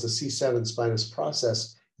 as well as the C7 spinous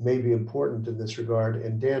process may be important in this regard.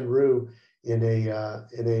 And Dan Rue, in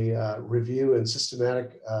a review and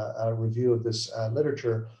systematic review of this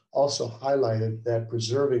literature, also highlighted that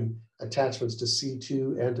preserving attachments to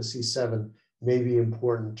C2 and to C7 may be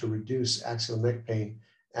important to reduce axial neck pain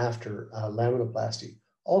after laminoplasty.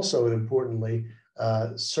 Also, and importantly,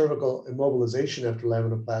 cervical immobilization after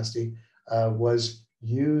laminoplasty was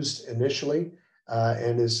used initially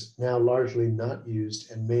and is now largely not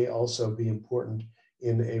used, and may also be important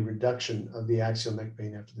in a reduction of the axial neck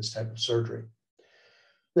pain after this type of surgery.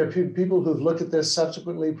 There are people who've looked at this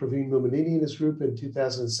subsequently. Praveen Mumanini and his group in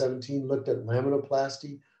 2017 looked at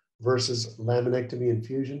laminoplasty versus laminectomy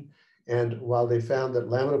infusion. And while they found that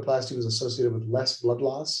laminoplasty was associated with less blood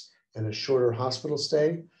loss and a shorter hospital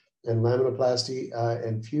stay, and laminoplasty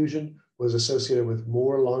and fusion was associated with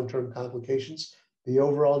more long-term complications, the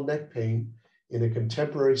overall neck pain in a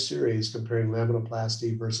contemporary series comparing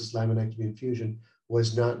laminoplasty versus laminectomy infusion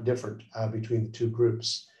was not different between the two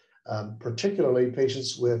groups. Particularly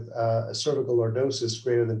patients with a cervical lordosis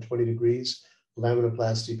greater than 20 degrees,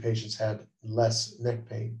 laminoplasty patients had less neck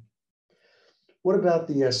pain. What about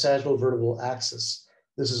the sagittal vertebral axis?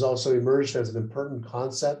 This has also emerged as an important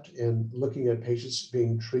concept in looking at patients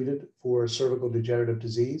being treated for cervical degenerative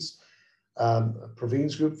disease.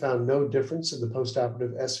 Praveen's group found no difference in the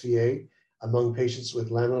postoperative SVA among patients with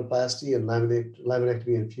laminoplasty and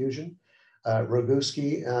laminectomy infusion.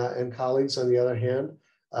 Roguski and colleagues, on the other hand,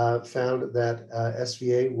 found that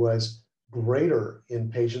SVA was greater in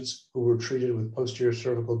patients who were treated with posterior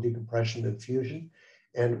cervical decompression and fusion.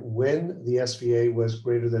 And when the SVA was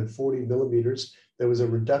greater than 40 millimeters, there was a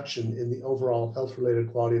reduction in the overall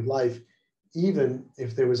health-related quality of life, even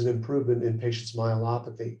if there was an improvement in patients'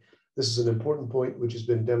 myelopathy. This is an important point which has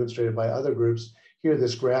been demonstrated by other groups. Here,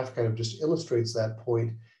 this graph kind of just illustrates that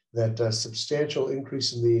point, that substantial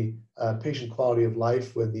increase in the patient quality of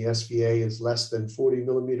life when the SVA is less than 40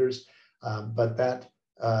 millimeters, but that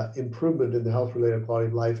improvement in the health-related quality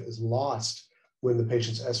of life is lost when the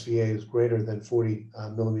patient's SVA is greater than 40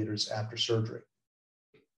 millimeters after surgery.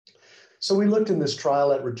 So we looked in this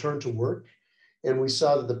trial at return to work, and we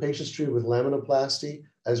saw that the patients treated with laminoplasty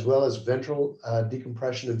as well as ventral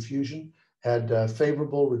decompression and fusion had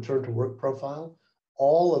favorable return to work profile.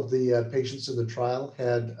 All of the patients in the trial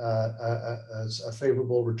had a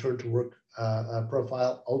favorable return to work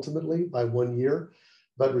profile ultimately by 1 year,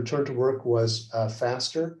 but return to work was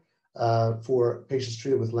faster for patients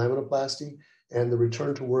treated with laminoplasty, and the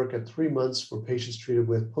return to work at 3 months for patients treated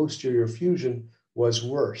with posterior fusion was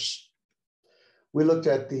worse. We looked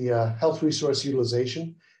at the health resource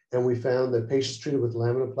utilization, and we found that patients treated with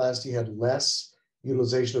laminoplasty had less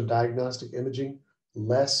utilization of diagnostic imaging,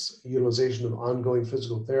 less utilization of ongoing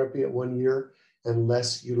physical therapy at 1 year, and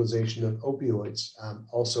less utilization of opioids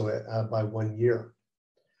also by 1 year.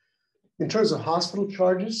 In terms of hospital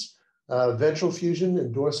charges, ventral fusion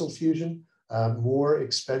and dorsal fusion, more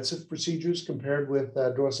expensive procedures compared with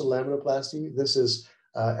dorsal laminoplasty. This is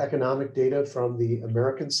economic data from the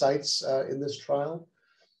American sites in this trial.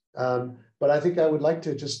 But I think I would like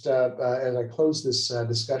to just, as I close this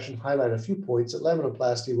discussion, highlight a few points. That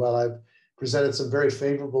laminoplasty, while I've presented some very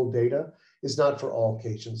favorable data, is not for all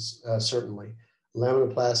patients, certainly.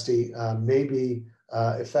 Laminoplasty may be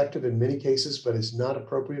effective in many cases, but is not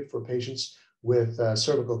appropriate for patients with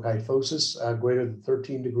cervical kyphosis greater than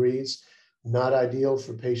 13 degrees, not ideal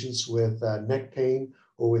for patients with neck pain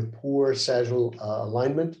or with poor sagittal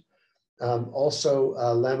alignment. Also,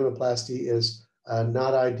 laminoplasty is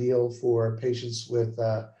not ideal for patients with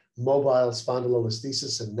mobile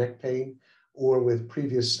spondylolisthesis and neck pain, or with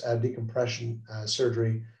previous decompression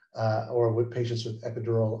surgery, or with patients with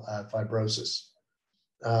epidural fibrosis.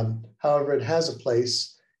 However, it has a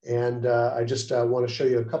place, and I just want to show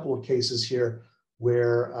you a couple of cases here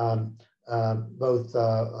where both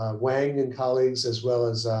Wang and colleagues, as well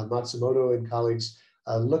as Matsumoto and colleagues,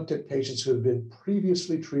 looked at patients who had been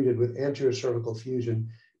previously treated with anterior cervical fusion,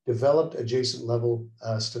 developed adjacent level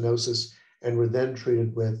stenosis, and were then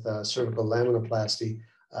treated with cervical laminoplasty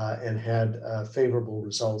and had favorable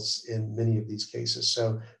results in many of these cases.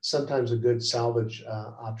 So sometimes a good salvage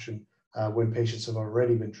option when patients have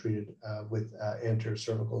already been treated with anterior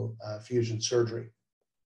cervical fusion surgery.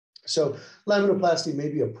 So laminoplasty may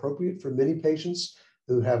be appropriate for many patients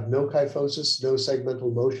who have no kyphosis, no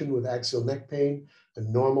segmental motion with axial neck pain, a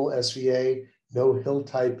normal SVA, no Hill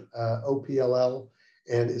type OPLL,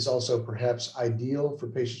 and is also perhaps ideal for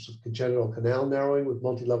patients with congenital canal narrowing with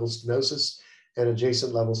multi-level stenosis and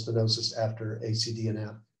adjacent level stenosis after ACD and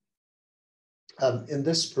F. In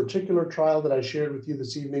this particular trial that I shared with you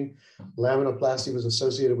this evening, laminoplasty was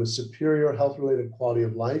associated with superior health-related quality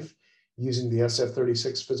of life using the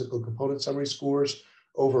SF-36 physical component summary scores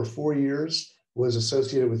over 4 years, was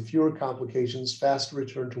associated with fewer complications, faster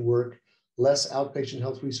return to work, less outpatient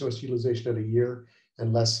health resource utilization at a year,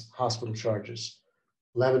 and less hospital charges.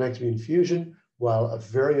 Laminectomy infusion, while a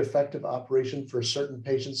very effective operation for certain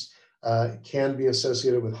patients, can be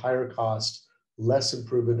associated with higher cost, less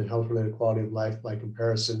improvement in health-related quality of life by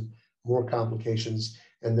comparison, more complications,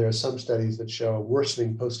 and there are some studies that show a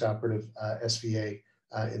worsening postoperative SVA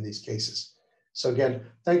in these cases. So again,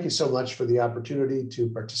 thank you so much for the opportunity to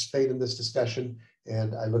participate in this discussion,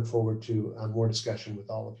 and I look forward to more discussion with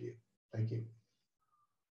all of you. Thank you.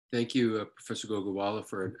 Thank you, Professor Gogawala,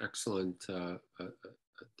 for an excellent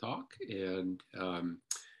talk. And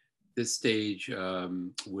this stage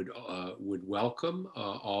would welcome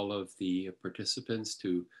all of the participants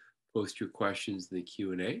to post your questions in the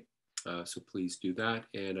Q&A. So please do that.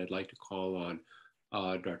 And I'd like to call on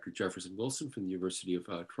Dr. Jefferson Wilson from the University of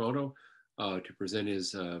Toronto to present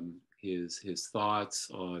his thoughts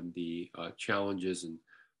on the challenges and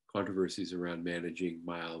controversies around managing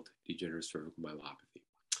mild degenerative cervical myelopathy.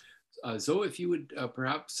 Zoe, if you would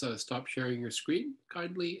perhaps stop sharing your screen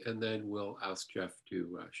kindly, and then we'll ask Jeff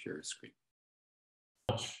to share his screen.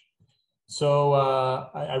 So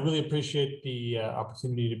I really appreciate the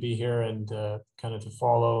opportunity to be here and kind of to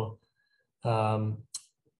follow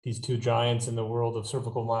these two giants in the world of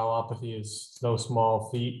cervical myelopathy is no small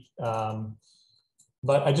feat.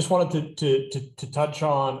 But I just wanted to touch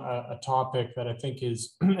on a topic that I think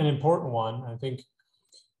is an important one. I think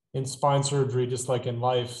in spine surgery, just like in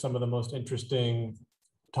life, some of the most interesting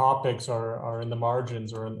topics are in the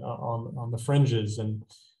margins or on the fringes. And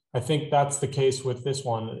I think that's the case with this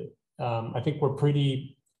one. I think we're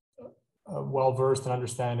pretty well-versed in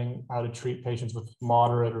understanding how to treat patients with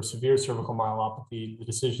moderate or severe cervical myelopathy. The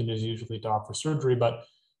decision is usually to opt for surgery, but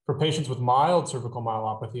for patients with mild cervical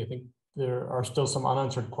myelopathy, I think there are still some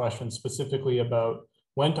unanswered questions specifically about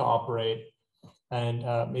when to operate and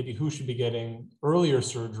maybe who should be getting earlier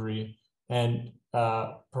surgery, and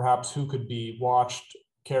perhaps who could be watched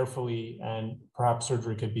carefully, and perhaps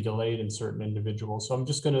surgery could be delayed in certain individuals. So I'm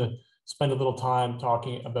just going to spend a little time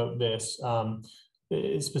talking about this,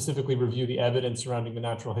 specifically review the evidence surrounding the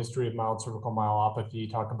natural history of mild cervical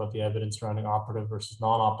myelopathy, talk about the evidence surrounding operative versus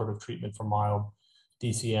non-operative treatment for mild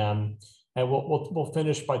DCM. And we'll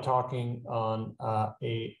finish by talking on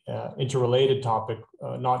a interrelated topic,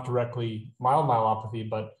 not directly mild myelopathy,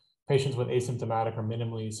 but patients with asymptomatic or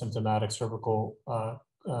minimally symptomatic cervical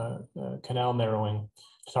canal narrowing,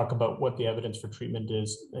 to talk about what the evidence for treatment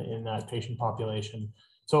is in that patient population.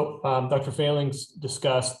 So Dr. Failings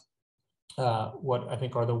discussed what I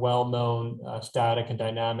think are the well-known static and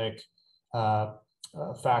dynamic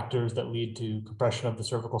factors that lead to compression of the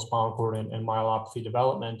cervical spinal cord and myelopathy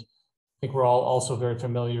development. I think we're all also very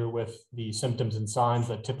familiar with the symptoms and signs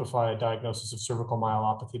that typify a diagnosis of cervical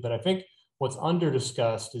myelopathy. But I think what's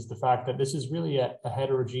under-discussed is the fact that this is really a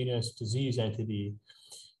heterogeneous disease entity,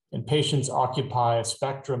 and patients occupy a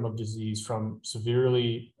spectrum of disease from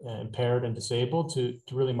severely impaired and disabled to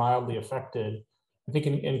really mildly affected. I think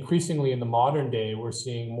increasingly in the modern day, we're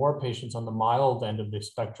seeing more patients on the mild end of the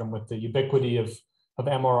spectrum with the ubiquity of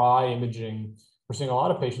MRI imaging. We're seeing a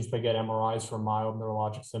lot of patients that get MRIs for mild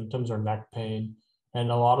neurologic symptoms or neck pain,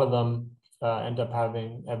 and a lot of them end up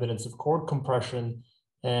having evidence of cord compression,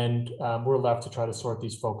 and we're left to try to sort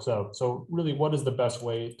these folks out. So really, what is the best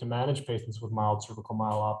way to manage patients with mild cervical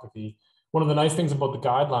myelopathy? One of the nice things about the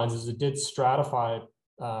guidelines is it did stratify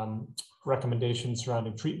recommendations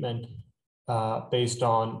surrounding treatment based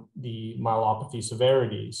on the myelopathy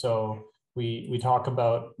severity. So we talk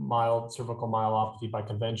about mild cervical myelopathy by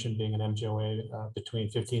convention being an MJOA between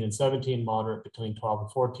 15 and 17, moderate between 12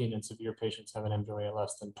 and 14, and severe patients have an MJOA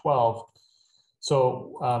less than 12.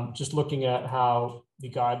 So just looking at how the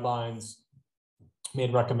guidelines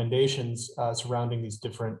made recommendations surrounding these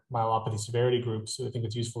different myelopathy severity groups, so I think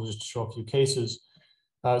it's useful just to show a few cases.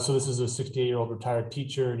 So this is a 68-year-old retired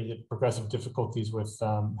teacher, and he had progressive difficulties with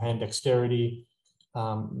hand dexterity.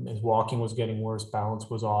 His walking was getting worse, balance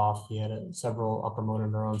was off. He had several upper motor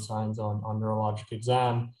neuron signs on neurologic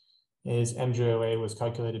exam. His MJOA was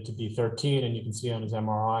calculated to be 13, and you can see on his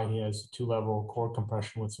MRI, he has 2-level cord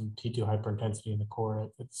compression with some T2 hyperintensity in the cord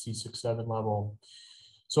at C6-7 level.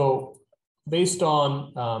 So based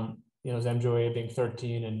on his MJOA being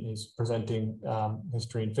 13 and his presenting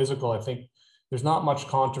history and physical, I think there's not much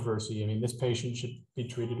controversy. I mean, this patient should be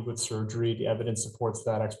treated with surgery. The evidence supports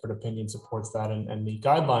that, expert opinion supports that, and the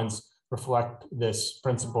guidelines reflect this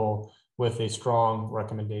principle with a strong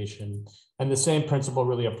recommendation. And the same principle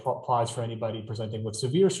really applies for anybody presenting with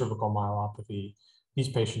severe cervical myelopathy. These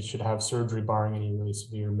patients should have surgery barring any really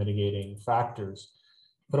severe mitigating factors.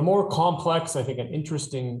 But a more complex, I think, an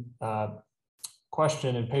interesting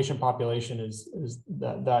question in patient population is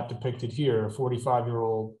that depicted here. A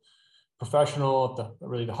 45-year-old professional at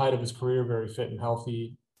really the height of his career, very fit and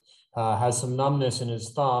healthy, has some numbness in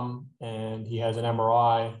his thumb, and he has an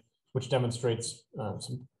MRI, which demonstrates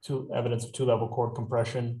evidence of two-level cord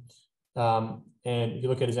compression. And if you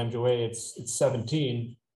look at his MJOA, it's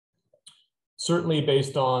 17. Certainly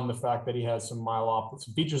based on the fact that he has some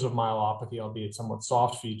features of myelopathy, albeit somewhat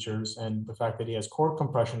soft features, and the fact that he has cord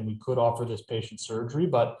compression, we could offer this patient surgery,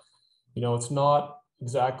 but it's not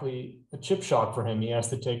exactly a chip shot for him. He has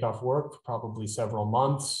to take off work for probably several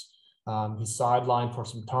months. He's sidelined for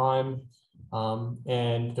some time,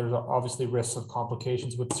 and there's obviously risks of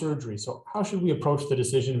complications with surgery. So how should we approach the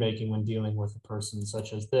decision-making when dealing with a person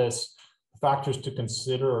such as this? The factors to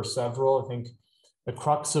consider are several. I think the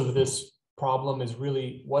crux of this problem is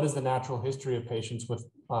really, what is the natural history of patients with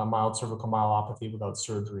mild cervical myelopathy without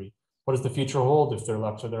surgery? What does the future hold if they're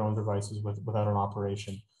left to their own devices without an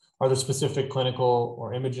operation? Are there specific clinical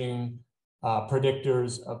or imaging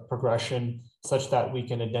predictors of progression such that we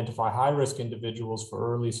can identify high-risk individuals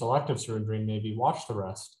for early selective surgery and maybe watch the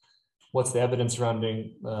rest? What's the evidence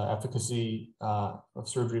surrounding efficacy of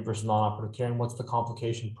surgery versus non-operative care, and what's the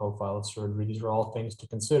complication profile of surgery? These are all things to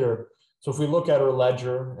consider. So if we look at our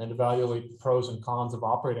ledger and evaluate the pros and cons of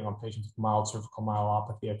operating on patients with mild cervical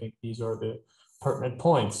myelopathy, I think these are the pertinent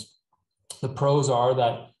points. The pros are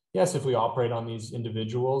that, yes, if we operate on these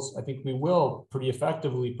individuals, I think we will pretty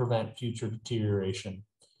effectively prevent future deterioration.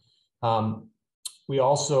 We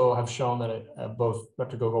also have shown that both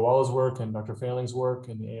Dr. Gogowalla's work and Dr. Failing's work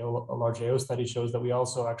in the large AO study shows that we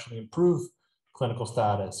also actually improve clinical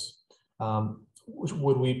status.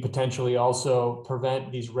 Would we potentially also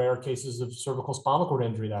prevent these rare cases of cervical spinal cord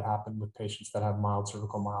injury that happen with patients that have mild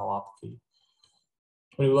cervical myelopathy?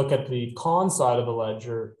 When we look at the con side of the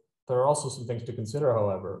ledger, there are also some things to consider,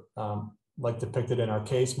 however. Like depicted in our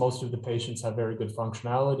case, most of the patients have very good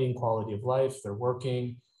functionality and quality of life. They're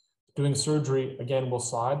working. Doing surgery, again, will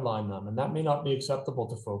sideline them, and that may not be acceptable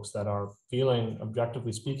to folks that are feeling,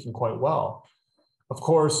 objectively speaking, quite well. Of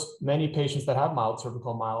course, many patients that have mild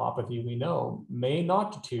cervical myelopathy, we know, may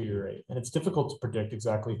not deteriorate, and it's difficult to predict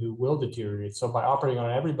exactly who will deteriorate. So by operating on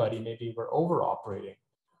everybody, maybe we're over-operating,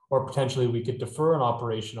 or potentially we could defer an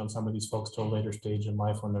operation on some of these folks to a later stage in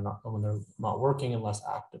life when they're not working and less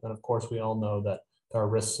active. And of course, we all know that there are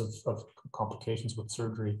risks of complications with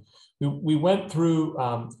surgery. We went through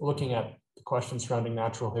looking at the questions surrounding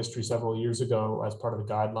natural history several years ago as part of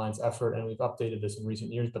the guidelines effort, and we've updated this in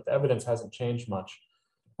recent years, but the evidence hasn't changed much.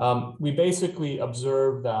 We basically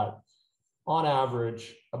observed that on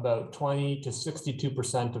average, about 20 to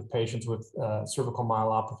 62% of patients with cervical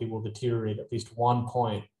myelopathy will deteriorate at least 1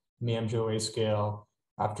 point in the MJOA scale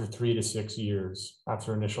after 3 to 6 years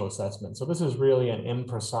after initial assessment. So this is really an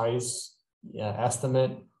imprecise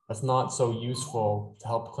estimate that's not so useful to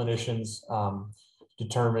help clinicians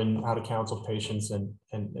determine how to counsel patients and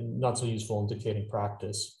not so useful in dictating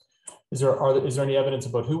practice. Is there any evidence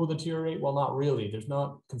about who will deteriorate? Well, not really. There's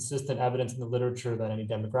not consistent evidence in the literature that any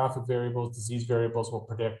demographic variables, disease variables will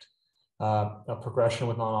predict a progression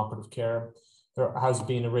with non-operative care. There has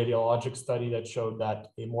been a radiologic study that showed that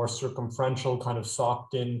a more circumferential kind of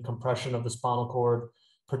socked-in compression of the spinal cord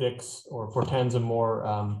predicts or portends a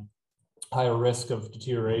more higher risk of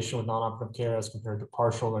deterioration with non-operative care as compared to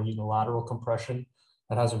partial or unilateral compression.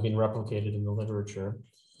 That hasn't been replicated in the literature.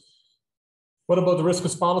 What about the risk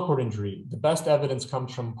of spinal cord injury? The best evidence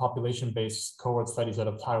comes from population-based cohort studies out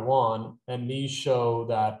of Taiwan, and these show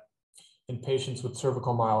that in patients with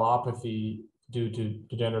cervical myelopathy due to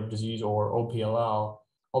degenerative disease or OPLL,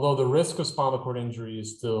 although the risk of spinal cord injury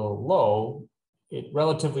is still low,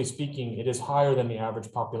 relatively speaking, it is higher than the average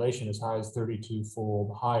population, as high as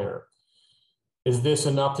 32-fold higher. Is this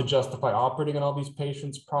enough to justify operating on all these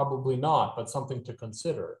patients? Probably not, but something to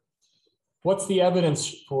consider. What's the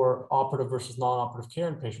evidence for operative versus non-operative care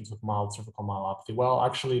in patients with mild cervical myelopathy? Well,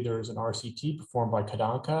 actually, there's an RCT performed by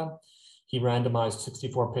Kadanka. He randomized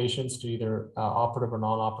 64 patients to either operative or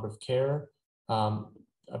non-operative care.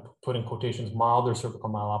 Put in quotations, milder cervical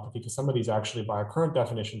myelopathy, because some of these actually, by our current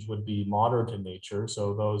definitions, would be moderate in nature.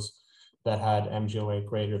 So those that had MJOA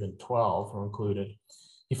greater than 12 were included.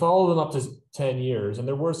 He followed them up to 10 years, and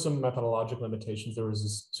there were some methodological limitations. There was a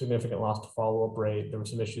significant loss to follow-up rate. There were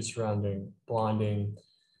some issues surrounding blinding.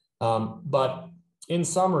 But in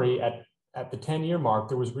summary, at at the 10-year mark,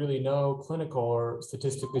 there was really no clinical or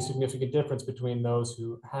statistically significant difference between those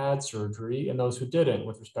who had surgery and those who didn't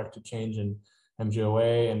with respect to change in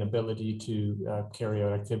MGOA and ability to carry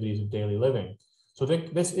out activities of daily living. So I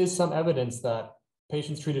think this is some evidence that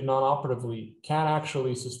patients treated non-operatively can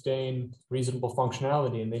actually sustain reasonable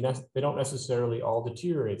functionality, and they don't necessarily all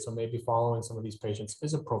deteriorate. So maybe following some of these patients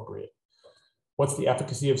is appropriate. What's the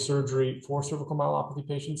efficacy of surgery for cervical myelopathy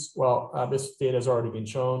patients? Well, this data has already been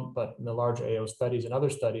shown, but in the large AO studies and other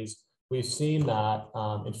studies, we've seen that,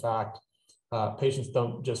 in fact, patients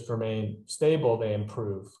don't just remain stable, they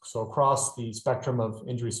improve. So across the spectrum of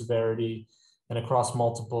injury severity and across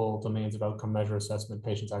multiple domains of outcome measure assessment,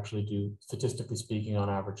 patients actually do, statistically speaking, on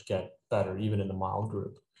average, get better, even in the mild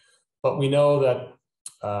group. But we know that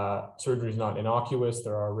surgery is not innocuous.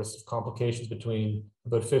 There are risks of complications. Between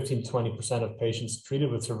about 15 to 20% of patients treated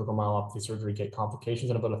with cervical myelopathy surgery get complications,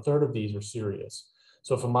 and about a third of these are serious.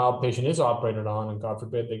 So if a mild patient is operated on, and God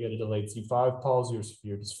forbid they get a delayed C5 palsy or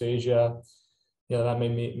severe dysphagia, that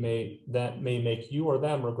may make you or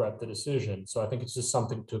them regret the decision. So I think it's just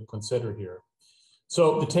something to consider here.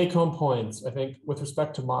 So the take-home points, I think, with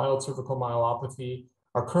respect to mild cervical myelopathy,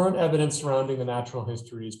 our current evidence surrounding the natural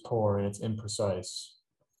history is poor and it's imprecise.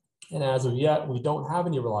 And as of yet, we don't have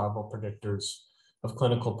any reliable predictors of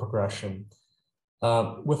clinical progression.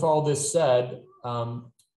 With all this said,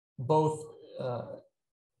 both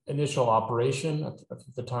initial operation at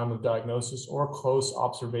the time of diagnosis or close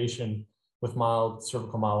observation with mild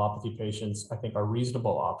cervical myelopathy patients, I think, are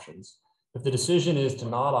reasonable options. If the decision is to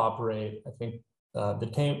not operate, I think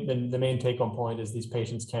the main take-home point is these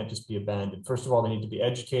patients can't just be abandoned. First of all, they need to be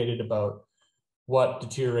educated about what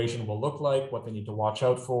deterioration will look like, what they need to watch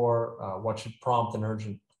out for, what should prompt an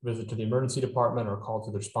urgent visit to the emergency department or call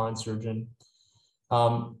to their spine surgeon.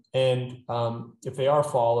 If they are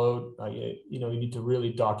followed, you need to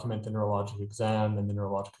really document the neurologic exam and the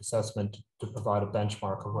neurologic assessment to provide a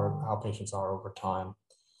benchmark of how patients are over time.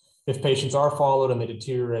 If patients are followed and they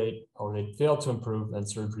deteriorate or they fail to improve, then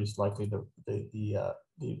surgery is likely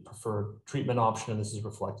the preferred treatment option, and this is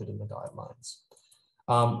reflected in the guidelines.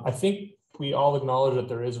 I think we all acknowledge that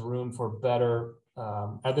there is room for better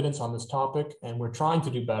evidence on this topic, and we're trying to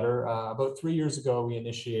do better. About 3 years ago, we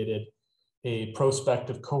initiated a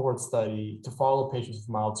prospective cohort study to follow patients with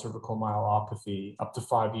mild cervical myelopathy up to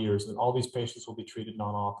 5 years, and all these patients will be treated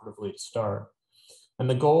non-operatively to start. And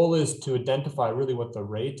the goal is to identify really what the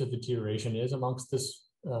rate of deterioration is amongst this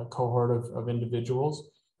cohort of individuals,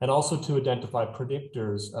 and also to identify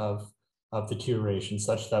predictors of deterioration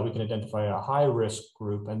such that we can identify a high-risk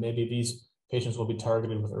group, and maybe these patients will be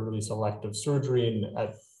targeted with early selective surgery. And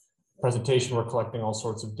at presentation, we're collecting all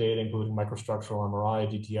sorts of data, including microstructural MRI,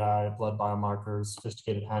 DTI, blood biomarkers,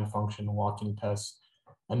 sophisticated hand function, and walking tests.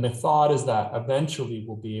 And the thought is that eventually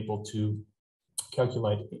we'll be able to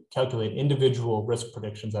calculate individual risk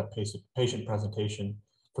predictions at patient presentation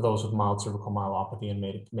for those with mild cervical myelopathy and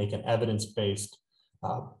make an evidence-based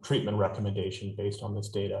treatment recommendation based on this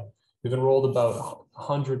data. We've enrolled about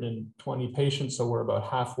 120 patients, so we're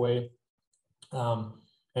about halfway.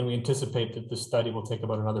 And we anticipate that this study will take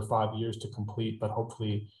about another 5 years to complete, but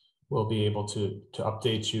hopefully we'll be able to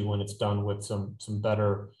update you when it's done with some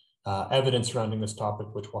better evidence surrounding this topic,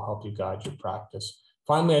 which will help you guide your practice.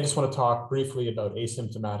 Finally, I just want to talk briefly about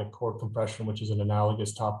asymptomatic cord compression, which is an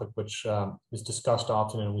analogous topic which is discussed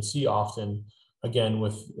often and we see often. Again,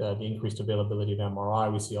 with the increased availability of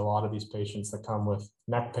MRI, we see a lot of these patients that come with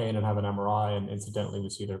neck pain and have an MRI, and incidentally, we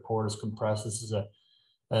see their cord is compressed. This is a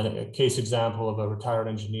case example of a retired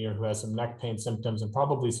engineer who has some neck pain symptoms and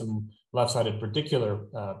probably some left-sided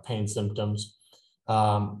radicular pain symptoms,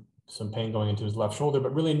 some pain going into his left shoulder,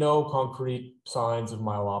 but really no concrete signs of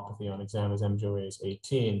myelopathy on exam. His MGOA is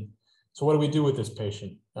 18. So what do we do with this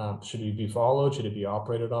patient? Should he be followed? Should he be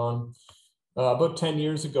operated on? About 10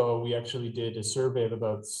 years ago, we actually did a survey of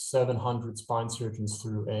about 700 spine surgeons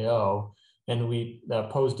through AO, and we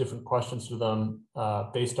posed different questions to them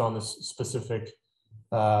based on this specific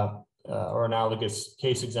or analogous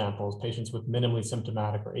case examples, patients with minimally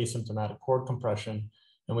symptomatic or asymptomatic cord compression,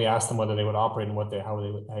 and we asked them whether they would operate and what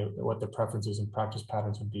their preferences and practice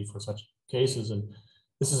patterns would be for such cases. And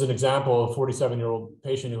this is an example of a 47-year-old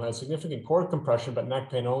patient who has significant cord compression, but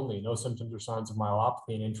neck pain only, no symptoms or signs of myelopathy.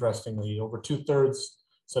 And interestingly, over 2/3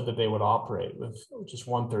 said that they would operate, with just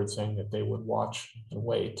 1/3 saying that they would watch and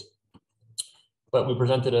wait. But we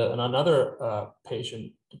presented another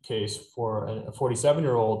patient case for a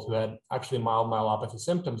 47-year-old who had actually mild myelopathy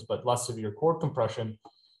symptoms, but less severe cord compression.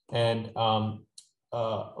 And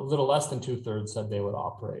a little less than 2/3 said they would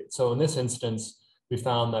operate. So in this instance, we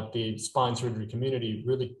found that the spine surgery community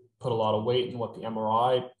really put a lot of weight in what the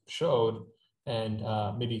MRI showed, and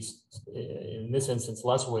maybe in this instance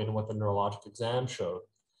less weight in what the neurologic exam showed.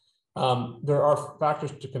 There are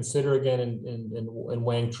factors to consider again in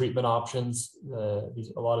weighing treatment options.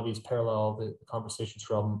 A lot of these parallel the conversations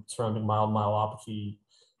surrounding mild myelopathy.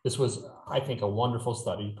 This was, I think, a wonderful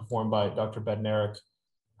study performed by Dr. Bednarik,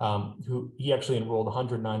 who he actually enrolled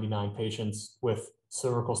 199 patients with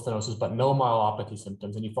cervical stenosis, but no myelopathy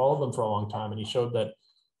symptoms. And he followed them for a long time, and he showed that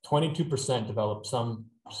 22% developed some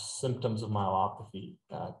symptoms of myelopathy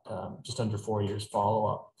at just under 4 years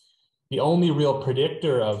follow-up. The only real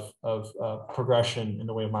predictor of progression in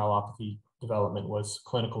the way of myelopathy development was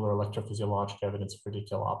clinical or electrophysiologic evidence of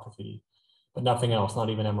radiculopathy, but nothing else, not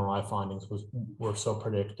even MRI findings were so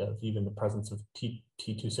predictive. Even the presence of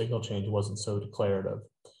T2 signal change wasn't so declarative.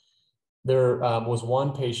 There was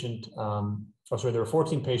one patient, there were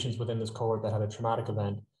 14 patients within this cohort that had a traumatic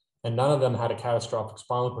event, and none of them had a catastrophic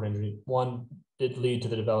spinal cord injury. One did lead to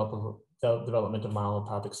the development of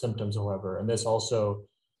myelopathic symptoms, however, and this also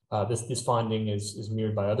this finding is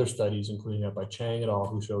mirrored by other studies, including that by Chang et al.,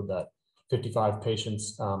 who showed that 55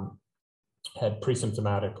 patients had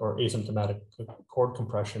pre-symptomatic or asymptomatic cord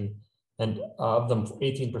compression, and of them,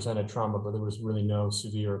 18% had trauma, but there was really no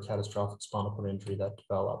severe or catastrophic spinal cord injury that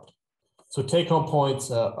developed. So take-home points: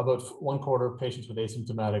 about 1/4 of patients with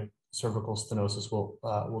asymptomatic cervical stenosis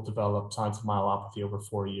will develop signs of myelopathy over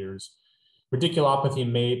 4 years. Radiculopathy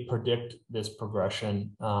may predict this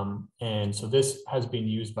progression, and so this has been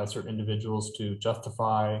used by certain individuals to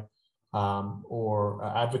justify or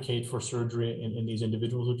advocate for surgery in these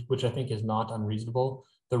individuals, which I think is not unreasonable.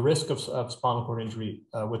 The risk of spinal cord injury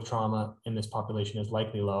with trauma in this population is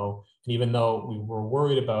likely low. And even though we were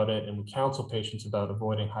worried about it and we counsel patients about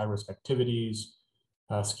avoiding high-risk activities,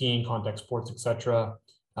 skiing, contact sports, etc.,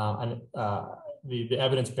 the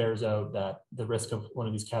evidence bears out that the risk of one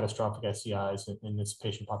of these catastrophic SCIs in this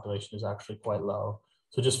patient population is actually quite low.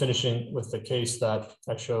 So just finishing with the case that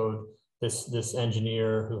I showed, this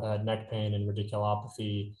engineer who had neck pain and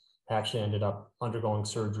radiculopathy actually ended up undergoing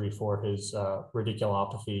surgery for his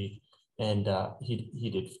radiculopathy, and he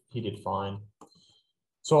did fine.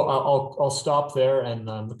 So I'll stop there, and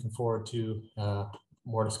I'm looking forward to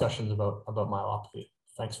more discussions about myelopathy.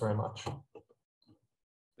 Thanks very much.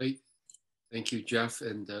 Thank you, Jeff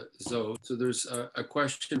and Zoe. So there's a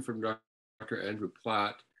question from Dr. Andrew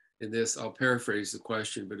Platt. In this, I'll paraphrase the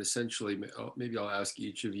question, but essentially, maybe I'll ask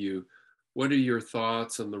each of you, what are your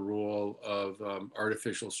thoughts on the role of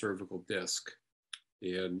artificial cervical disc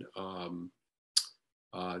in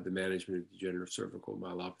the management of degenerative cervical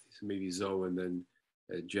myelopathy? So maybe Zoe and then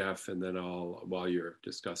Jeff, and then while you're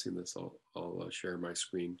discussing this, I'll share my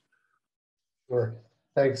screen. Sure.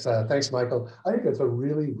 Thanks, Michael. I think that's a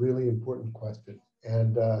really, really important question.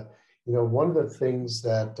 And, one of the things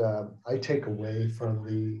that I take away from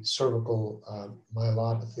the cervical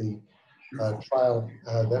myelopathy trial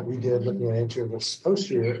that we did looking at anterior versus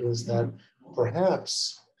posterior is that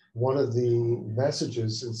perhaps one of the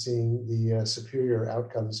messages in seeing the superior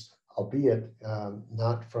outcomes, albeit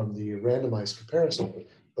not from the randomized comparison,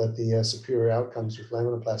 but the superior outcomes with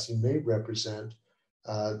laminoplasty may represent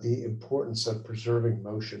the importance of preserving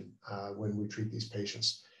motion when we treat these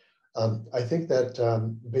patients. I think that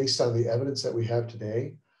based on the evidence that we have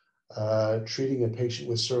today, treating a patient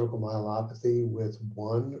with cervical myelopathy with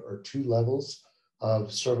 1 or 2 levels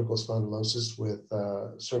of cervical spondylosis with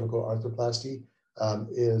cervical arthroplasty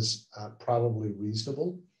is probably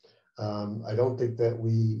reasonable. I don't think that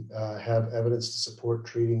we have evidence to support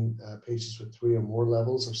treating patients with 3 or more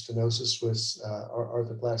levels of stenosis with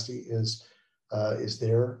arthroplasty is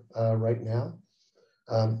there right now.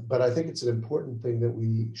 But I think it's an important thing that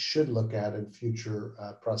we should look at in future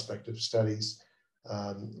prospective studies,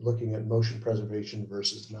 looking at motion preservation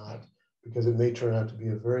versus not, because it may turn out to be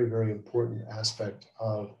a very, very important aspect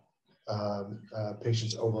of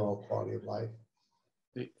patients' overall quality of life.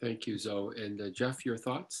 Thank you, Zoe. And Jeff, your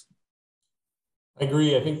thoughts? I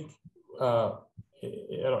agree. I think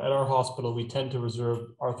at our hospital, we tend to reserve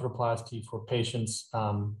arthroplasty for patients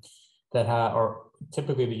that are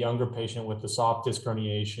typically the younger patient with the soft disc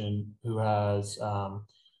herniation who has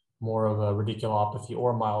more of a radiculopathy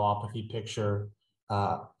or myelopathy picture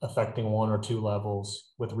affecting 1 or 2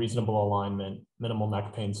 levels with reasonable alignment, minimal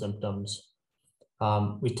neck pain symptoms.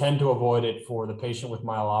 We tend to avoid it for the patient with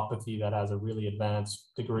myelopathy that has a really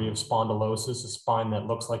advanced degree of spondylosis, a spine that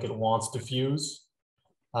looks like it wants to fuse.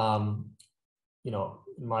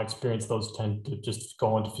 In my experience, those tend to just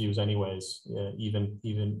go into fuse anyways, even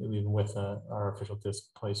with artificial disc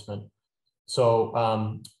placement. So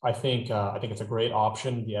I think it's a great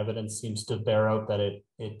option. The evidence seems to bear out that it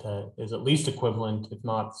is at least equivalent, if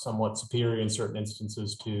not somewhat superior in certain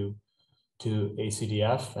instances to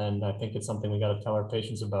ACDF, and I think it's something we got to tell our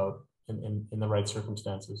patients about in the right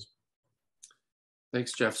circumstances.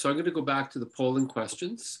 Thanks, Jeff. So I'm going to go back to the polling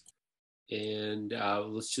questions, and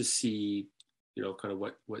let's just see, kind of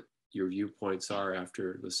what your viewpoints are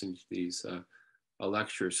after listening to these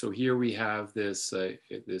lectures. So here we have this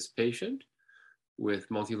patient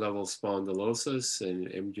with multi-level spondylosis and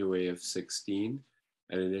MGOA of 16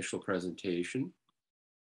 at initial presentation.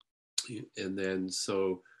 And then,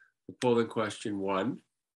 so the polling question 1,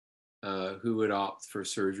 who would opt for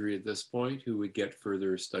surgery at this point? Who would get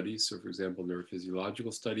further studies? So for example,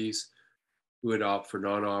 neurophysiological studies. Who would opt for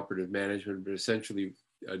non-operative management, but essentially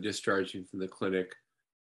discharging from the clinic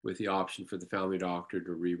with the option for the family doctor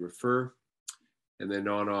to re-refer. And then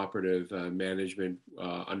non-operative management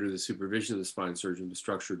under the supervision of the spine surgeon with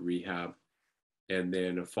structured rehab, and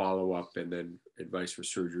then a follow-up, and then advice for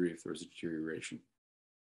surgery if there was a deterioration.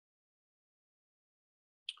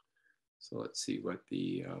 So let's see what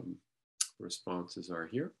the responses are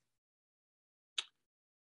here.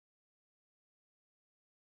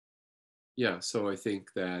 Yeah, so I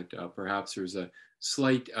think that perhaps there's a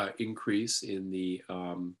slight increase in the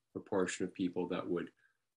proportion of people that would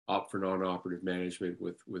opt for non-operative management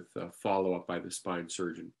with follow-up by the spine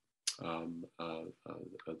surgeon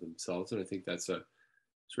themselves, and I think that's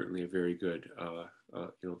certainly a very good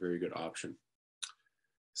very good option.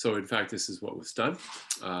 So in fact, this is what was done.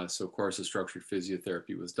 So of course, the structured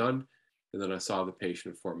physiotherapy was done, and then I saw the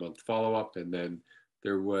patient at 4-month follow-up, and then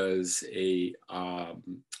there was a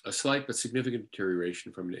slight but significant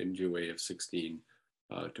deterioration from an MGOA of 16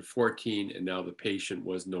 to 14, and now the patient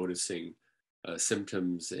was noticing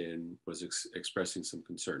symptoms and was expressing some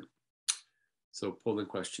concern. So polling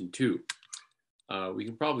question 2. We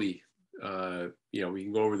can probably, we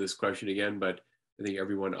can go over this question again, but I think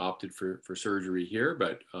everyone opted for surgery here,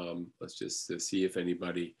 but let's just see if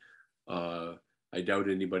anybody, I doubt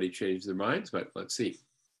anybody changed their minds, but let's see.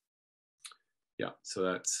 Yeah, so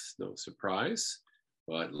that's no surprise.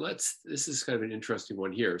 But this is kind of an interesting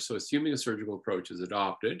one here. So assuming a surgical approach is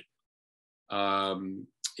adopted,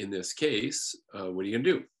 in this case, what are you gonna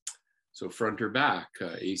do? So front or back,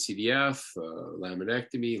 ACDF,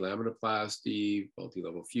 laminectomy, laminoplasty,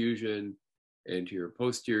 multi-level fusion, anterior,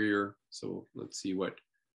 posterior. So let's see what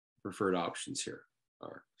preferred options here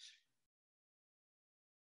are.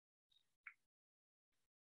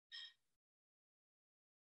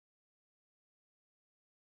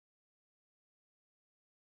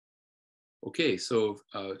 Okay, so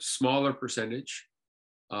smaller percentage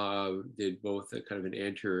did both a kind of an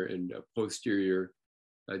anterior and a posterior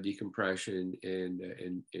decompression and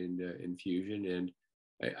infusion, and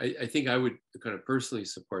I think I would kind of personally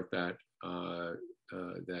support that. I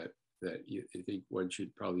think one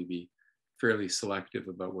should probably be fairly selective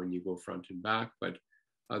about when you go front and back, but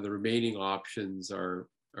the remaining options are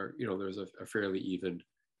there's a fairly even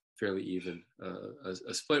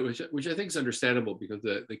a split, which I think is understandable because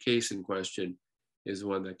the case in question is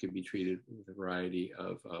one that can be treated with a variety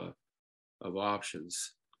of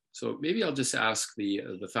options. So maybe I'll just ask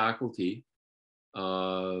the faculty,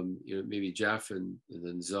 maybe Jeff and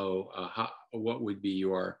then Zoe, what would be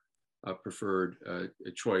your preferred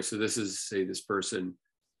choice? So this is, say, this person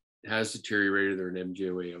has deteriorated, they're an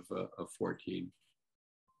MGOA of 14.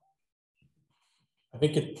 I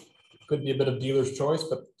think it could be a bit of dealer's choice,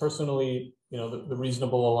 but personally, the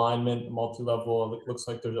reasonable alignment, multi-level, it looks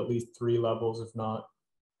like there's at least 3 levels, if not,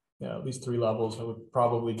 at least 3 levels. I would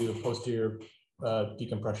probably do a posterior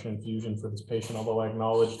decompression infusion for this patient, although I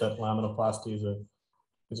acknowledge that laminoplasty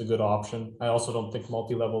is a good option. I also don't think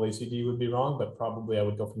multi-level ACD would be wrong, but probably I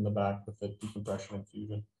would go from the back with the decompression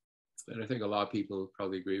infusion. And I think a lot of people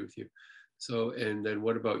probably agree with you. So, and then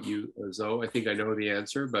what about you, Zoe? I think I know the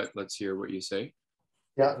answer, but let's hear what you say.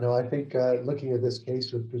 Yeah, no, I think looking at this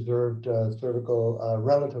case with preserved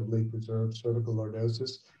relatively preserved cervical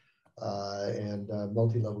lordosis and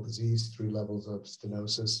multi-level disease, 3 levels of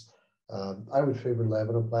stenosis, I would favor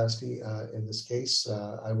laminoplasty in this case.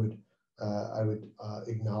 I would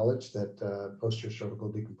acknowledge that posterior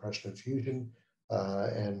cervical decompression infusion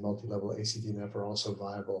and multi-level ACD-NF are also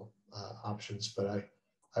viable options, but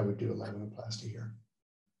I would do a laminoplasty here.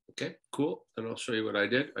 Okay, cool. And I'll show you what I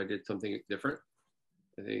did. I did something different.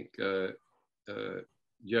 I think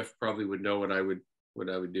Jeff probably would know what I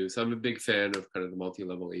would do. So I'm a big fan of kind of the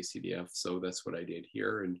multi-level ACDF. So that's what I did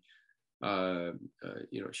here, and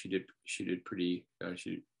she did pretty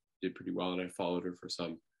well, and I followed her for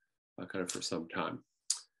some time.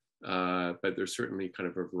 but there's certainly kind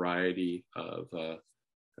of a variety of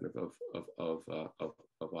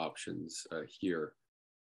options here.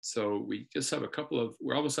 So we just have a couple of,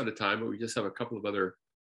 we're almost out of time, but we just have a couple of other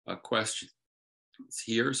questions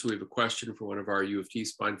here. So we have a question for one of our U of T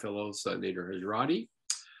spine fellows, Nader Hajrati.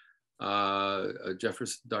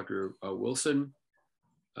 Dr. Wilson,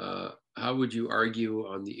 how would you argue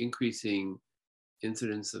on the increasing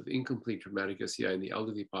incidence of incomplete traumatic SCI in the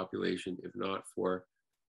elderly population, if not for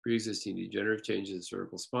pre-existing degenerative changes in the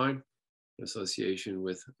cervical spine in association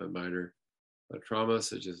with a minor trauma,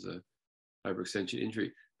 such as a hyperextension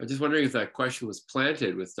injury? I'm just wondering if that question was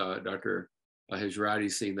planted with Dr. Hajrati,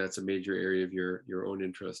 seeing that's a major area of your own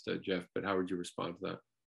interest, Jeff, but how would you respond to that?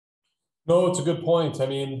 No, it's a good point. I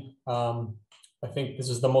mean, I think this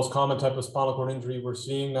is the most common type of spinal cord injury we're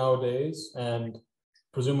seeing nowadays. And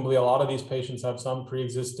presumably a lot of these patients have some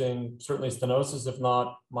pre-existing, certainly stenosis, if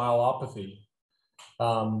not myelopathy.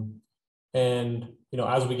 And, you know,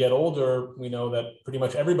 as we get older, we know that pretty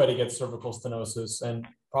much everybody gets cervical stenosis, and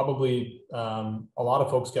probably a lot of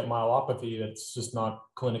folks get myelopathy that's just not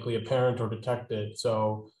clinically apparent or detected.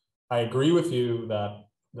 So I agree with you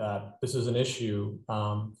that this is an issue.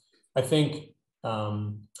 I think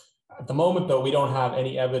at the moment, though, we don't have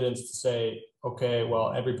any evidence to say, okay,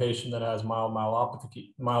 well, every patient that has mild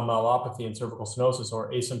myelopathy and cervical stenosis or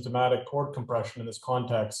asymptomatic cord compression in this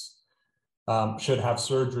context should have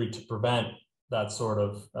surgery to prevent that sort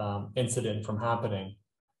of incident from happening.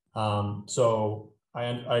 So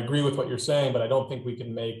I agree with what you're saying, but I don't think we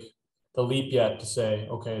can make the leap yet to say,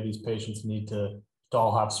 okay, these patients need to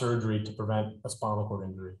all have surgery to prevent a spinal cord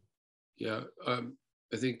injury. Yeah,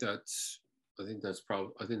 I think that's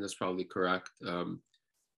probably correct.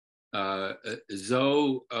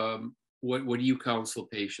 Zoe, what do you counsel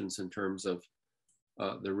patients in terms of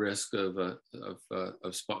the risk of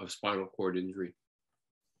spinal cord injury?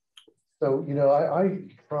 So, you know, I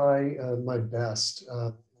try my best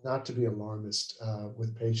not to be alarmist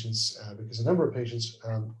with patients because a number of patients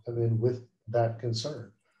come in with that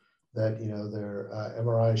concern that, you know, their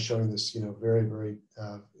MRI is showing this, you know, very, very,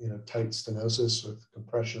 you know, tight stenosis with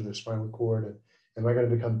compression of their spinal cord, and am I going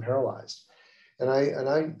to become paralyzed? And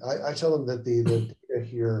I tell them that the data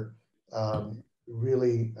here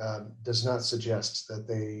really does not suggest that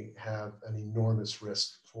they have an enormous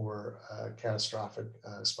risk for catastrophic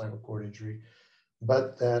spinal cord injury,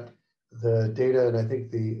 but that the data, and I think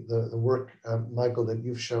the work, Michael, that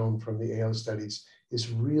you've shown from the AO studies is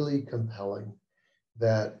really compelling,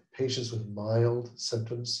 that patients with mild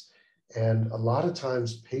symptoms, and a lot of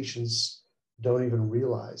times patients don't even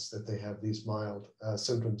realize that they have these mild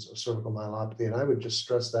symptoms of cervical myelopathy. And I would just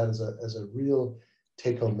stress that as a real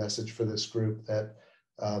take-home message for this group, that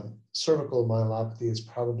cervical myelopathy is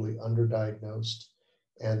probably underdiagnosed,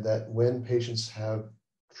 and that when patients have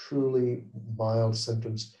truly mild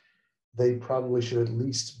symptoms, they probably should at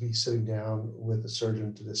least be sitting down with a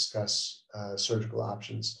surgeon to discuss surgical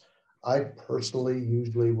options. I personally,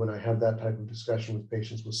 usually when I have that type of discussion with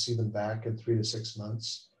patients, will see them back in 3 to 6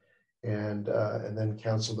 months and then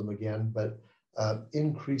counsel them again. But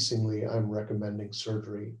increasingly, I'm recommending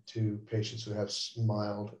surgery to patients who have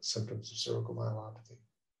mild symptoms of cervical myelopathy.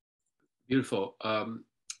 Beautiful.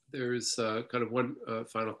 There's kind of one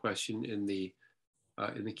final question in the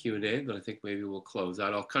Q&A that I think maybe we'll close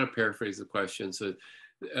out. I'll kind of paraphrase the question. So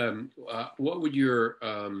what would your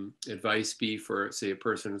advice be for, say, a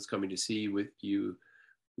person who's coming to see with you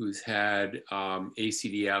who's had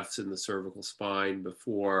ACDFs in the cervical spine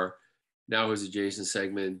before, now has adjacent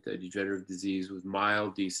segment degenerative disease with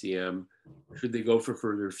mild DCM? Should they go for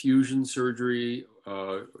further fusion surgery?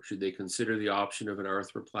 Should they consider the option of an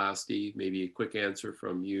arthroplasty? Maybe a quick answer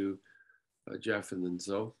from you, Jeff, and then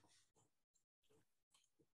Zoe.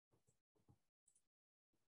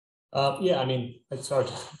 Yeah, I mean, it's hard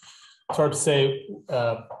to say.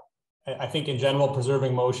 I think in general,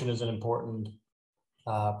 preserving motion is an important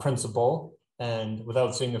principle. And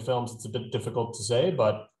without seeing the films, it's a bit difficult to say,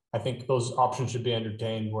 but I think those options should be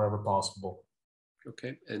entertained wherever possible.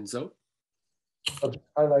 Okay, and Zoe? I'll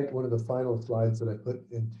highlight one of the final slides that I put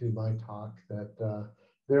into my talk, that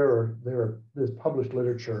there's published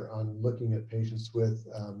literature on looking at patients with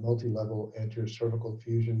multi-level anterior cervical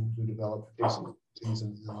fusion who develop adjacent disease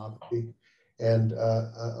and myelopathy, and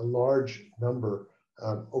a large number,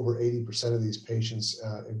 over 80% of these patients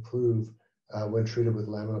improve when treated with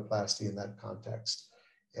laminoplasty in that context.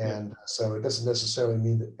 And so it doesn't necessarily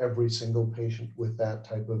mean that every single patient with that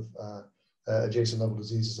type of adjacent level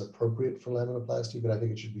disease is appropriate for laminoplasty, but I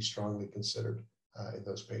think it should be strongly considered in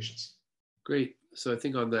those patients. Great. So I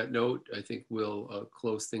think on that note, I think we'll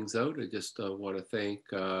close things out. I just want to thank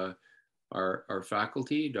our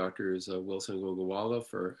faculty, Drs. Wilson and Gogawala,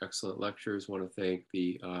 for excellent lectures. Want to thank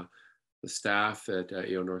the staff at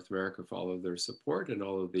AO North America for all of their support, and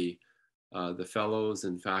all of the fellows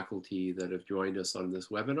and faculty that have joined us on this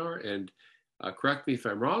webinar. And correct me if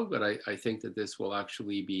I'm wrong, but I think that this will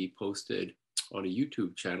actually be posted on a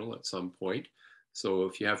YouTube channel at some point. So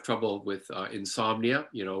if you have trouble with insomnia,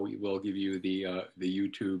 we will give you the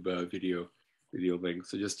YouTube video link.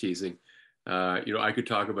 So just teasing. I could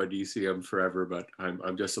talk about DCM forever, but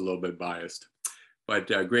I'm just a little bit biased. But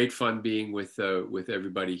great fun being with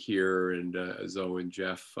everybody here, and Zoe and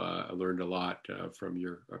Jeff. I learned a lot from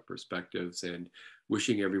your perspectives, and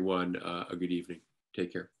wishing everyone a good evening.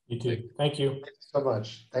 Take care. You too. Thank you. Thank you so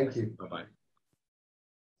much. Thank you. Bye-bye.